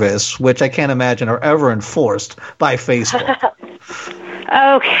service, which I can't imagine are ever enforced by Facebook.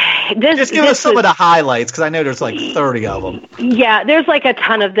 Okay. Just give us some of the highlights because I know there's like 30 of them. Yeah, there's like a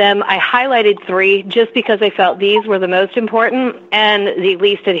ton of them. I highlighted 3 just because I felt these were the most important and the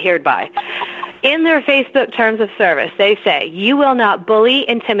least adhered by. In their Facebook terms of service, they say, you will not bully,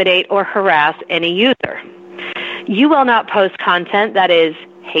 intimidate, or harass any user. You will not post content that is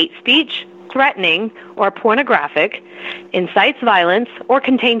hate speech, threatening, or pornographic, incites violence, or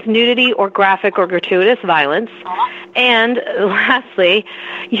contains nudity or graphic or gratuitous violence. And lastly,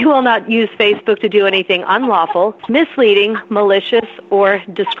 you will not use Facebook to do anything unlawful, misleading, malicious, or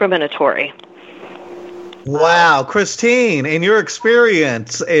discriminatory. Wow. Christine, in your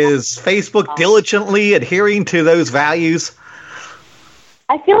experience, is Facebook diligently adhering to those values?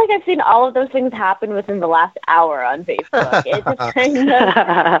 I feel like I've seen all of those things happen within the last hour on Facebook. It's just kind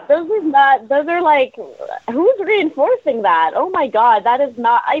of, those are like, who's reinforcing that? Oh my God, that is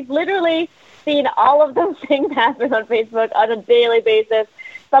not, I've literally seen all of those things happen on Facebook on a daily basis.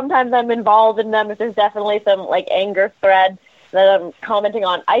 Sometimes I'm involved in them if there's definitely some like anger thread that I'm commenting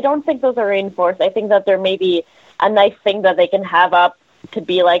on. I don't think those are reinforced. I think that there may be a nice thing that they can have up to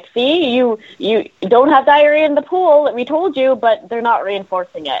be like, see, you don't have diarrhea in the pool, we told you, but they're not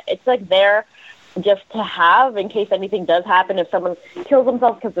reinforcing it. It's like there just to have in case anything does happen. If someone kills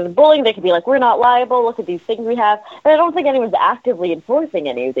themselves because of bullying, they could be like, we're not liable, look at these things we have. And I don't think anyone's actively enforcing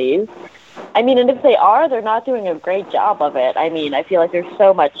any of these. I mean, and if they are, they're not doing a great job of it. I mean, I feel like there's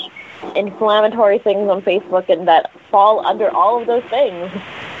so much inflammatory things on Facebook and that fall under all of those things.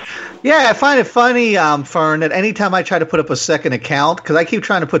 Yeah, I find it funny, Fern, that anytime I try to put up a second account, because I keep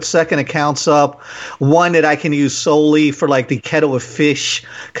trying to put second accounts up, one that I can use solely for like the kettle of fish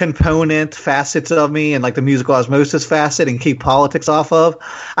component facets of me and like the musical osmosis facet and keep politics off of,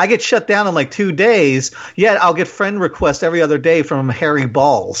 I get shut down in like 2 days, yet I'll get friend requests every other day from Harry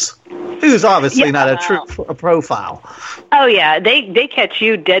Balls, who's obviously not a true profile. Oh, yeah. They catch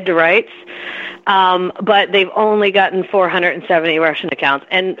you dead to rights. But they've only gotten 470 Russian accounts.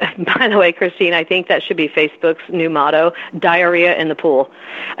 And by the way, Christine, I think that should be Facebook's new motto, diarrhea in the pool.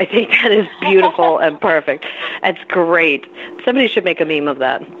 I think that is beautiful and perfect. That's great. Somebody should make a meme of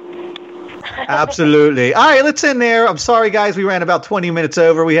that. Absolutely. All right, let's end there. I'm sorry, guys. We ran about 20 minutes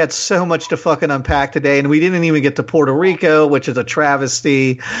over. We had so much to fucking unpack today, and we didn't even get to Puerto Rico, which is a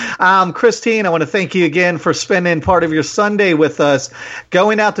travesty. Christine, I want to thank you again for spending part of your Sunday with us.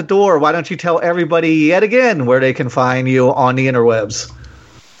 Going out the door, why don't you tell everybody yet again where they can find you on the interwebs?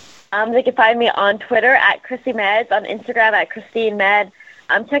 They can find me on Twitter at Chrissy Meds, on Instagram at Christine Med.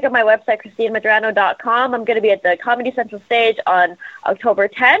 Check out my website, ChristineMedrano.com. I'm going to be at the Comedy Central stage on October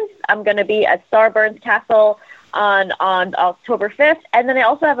 10th. I'm going to be at Starburns Castle on October 5th. And then I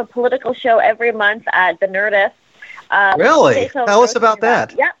also have a political show every month at the Nerdist. Really? Tell us about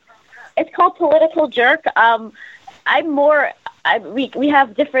that. Yeah. It's called Political Jerk. We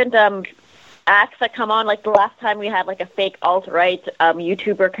have different acts that come on. Like the last time we had like a fake alt-right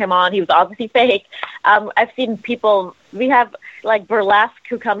YouTuber come on. He was obviously fake. I've seen people, we have like burlesque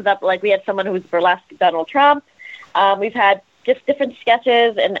who comes up, like we had someone who was burlesque Donald Trump. We've had just different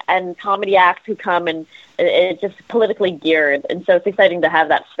sketches and comedy acts who come, and it's just politically geared. And so it's exciting to have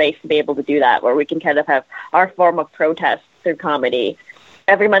that space to be able to do that, where we can kind of have our form of protest through comedy.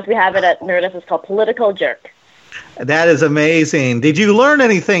 Every month we have it at Nerdist. It's called Political Jerk. That is amazing. Did you learn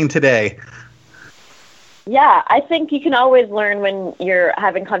anything today? Yeah, I think you can always learn when you're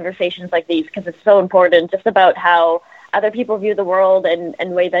having conversations like these, because it's so important, just about how other people view the world and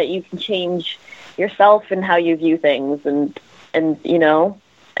way that you can change yourself and how you view things, and you know,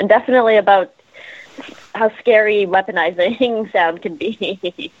 and definitely about how scary weaponizing sound can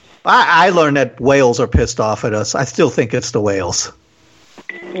be. I learned that whales are pissed off at us. I still think it's the whales.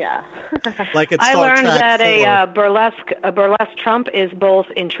 Yeah. Like it's I learned that 4. a burlesque Trump is both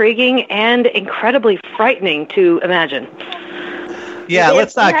intriguing and incredibly frightening to imagine. Yeah,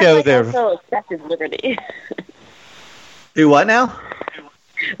 let's not go there. Also, Statue of Liberty. Do what now?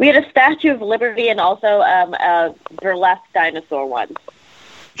 We had a Statue of Liberty and also a burlesque dinosaur one.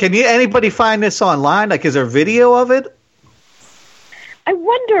 Can anybody find this online? Like, is there video of it? I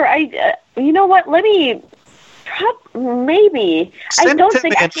wonder. You know what? Let me. Maybe. I don't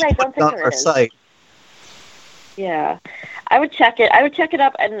think there is. Site. Yeah, I would check it. I would check it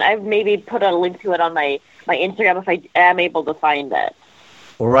up, and I maybe put a link to it on my Instagram if I am able to find it.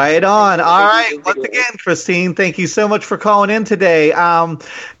 Right on. All right. Once again, Christine, thank you so much for calling in today.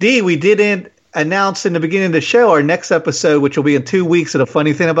 Dee, we didn't announce in the beginning of the show our next episode, which will be in 2 weeks. And a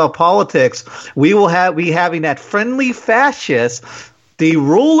funny thing about politics, we will be having that friendly fascist, the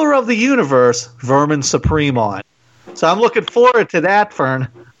ruler of the universe, Vermin Supreme on. So I'm looking forward to that, Fern.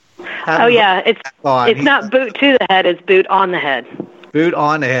 Oh, yeah. It's not boot to the head, it's boot on the head. Boot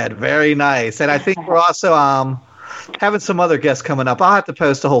on the head. Very nice. And I think we're also having some other guests coming up. I'll have to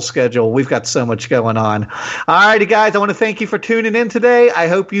post a whole schedule. We've got so much going on. All righty, guys. I want to thank you for tuning in today. I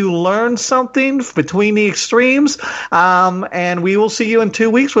hope you learned something between the extremes. And we will see you in 2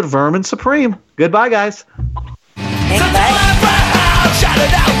 weeks with Vermin Supreme. Goodbye, guys. Bye. Shout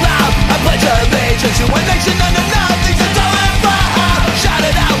it out loud, I pledge allegiance to one nation under love.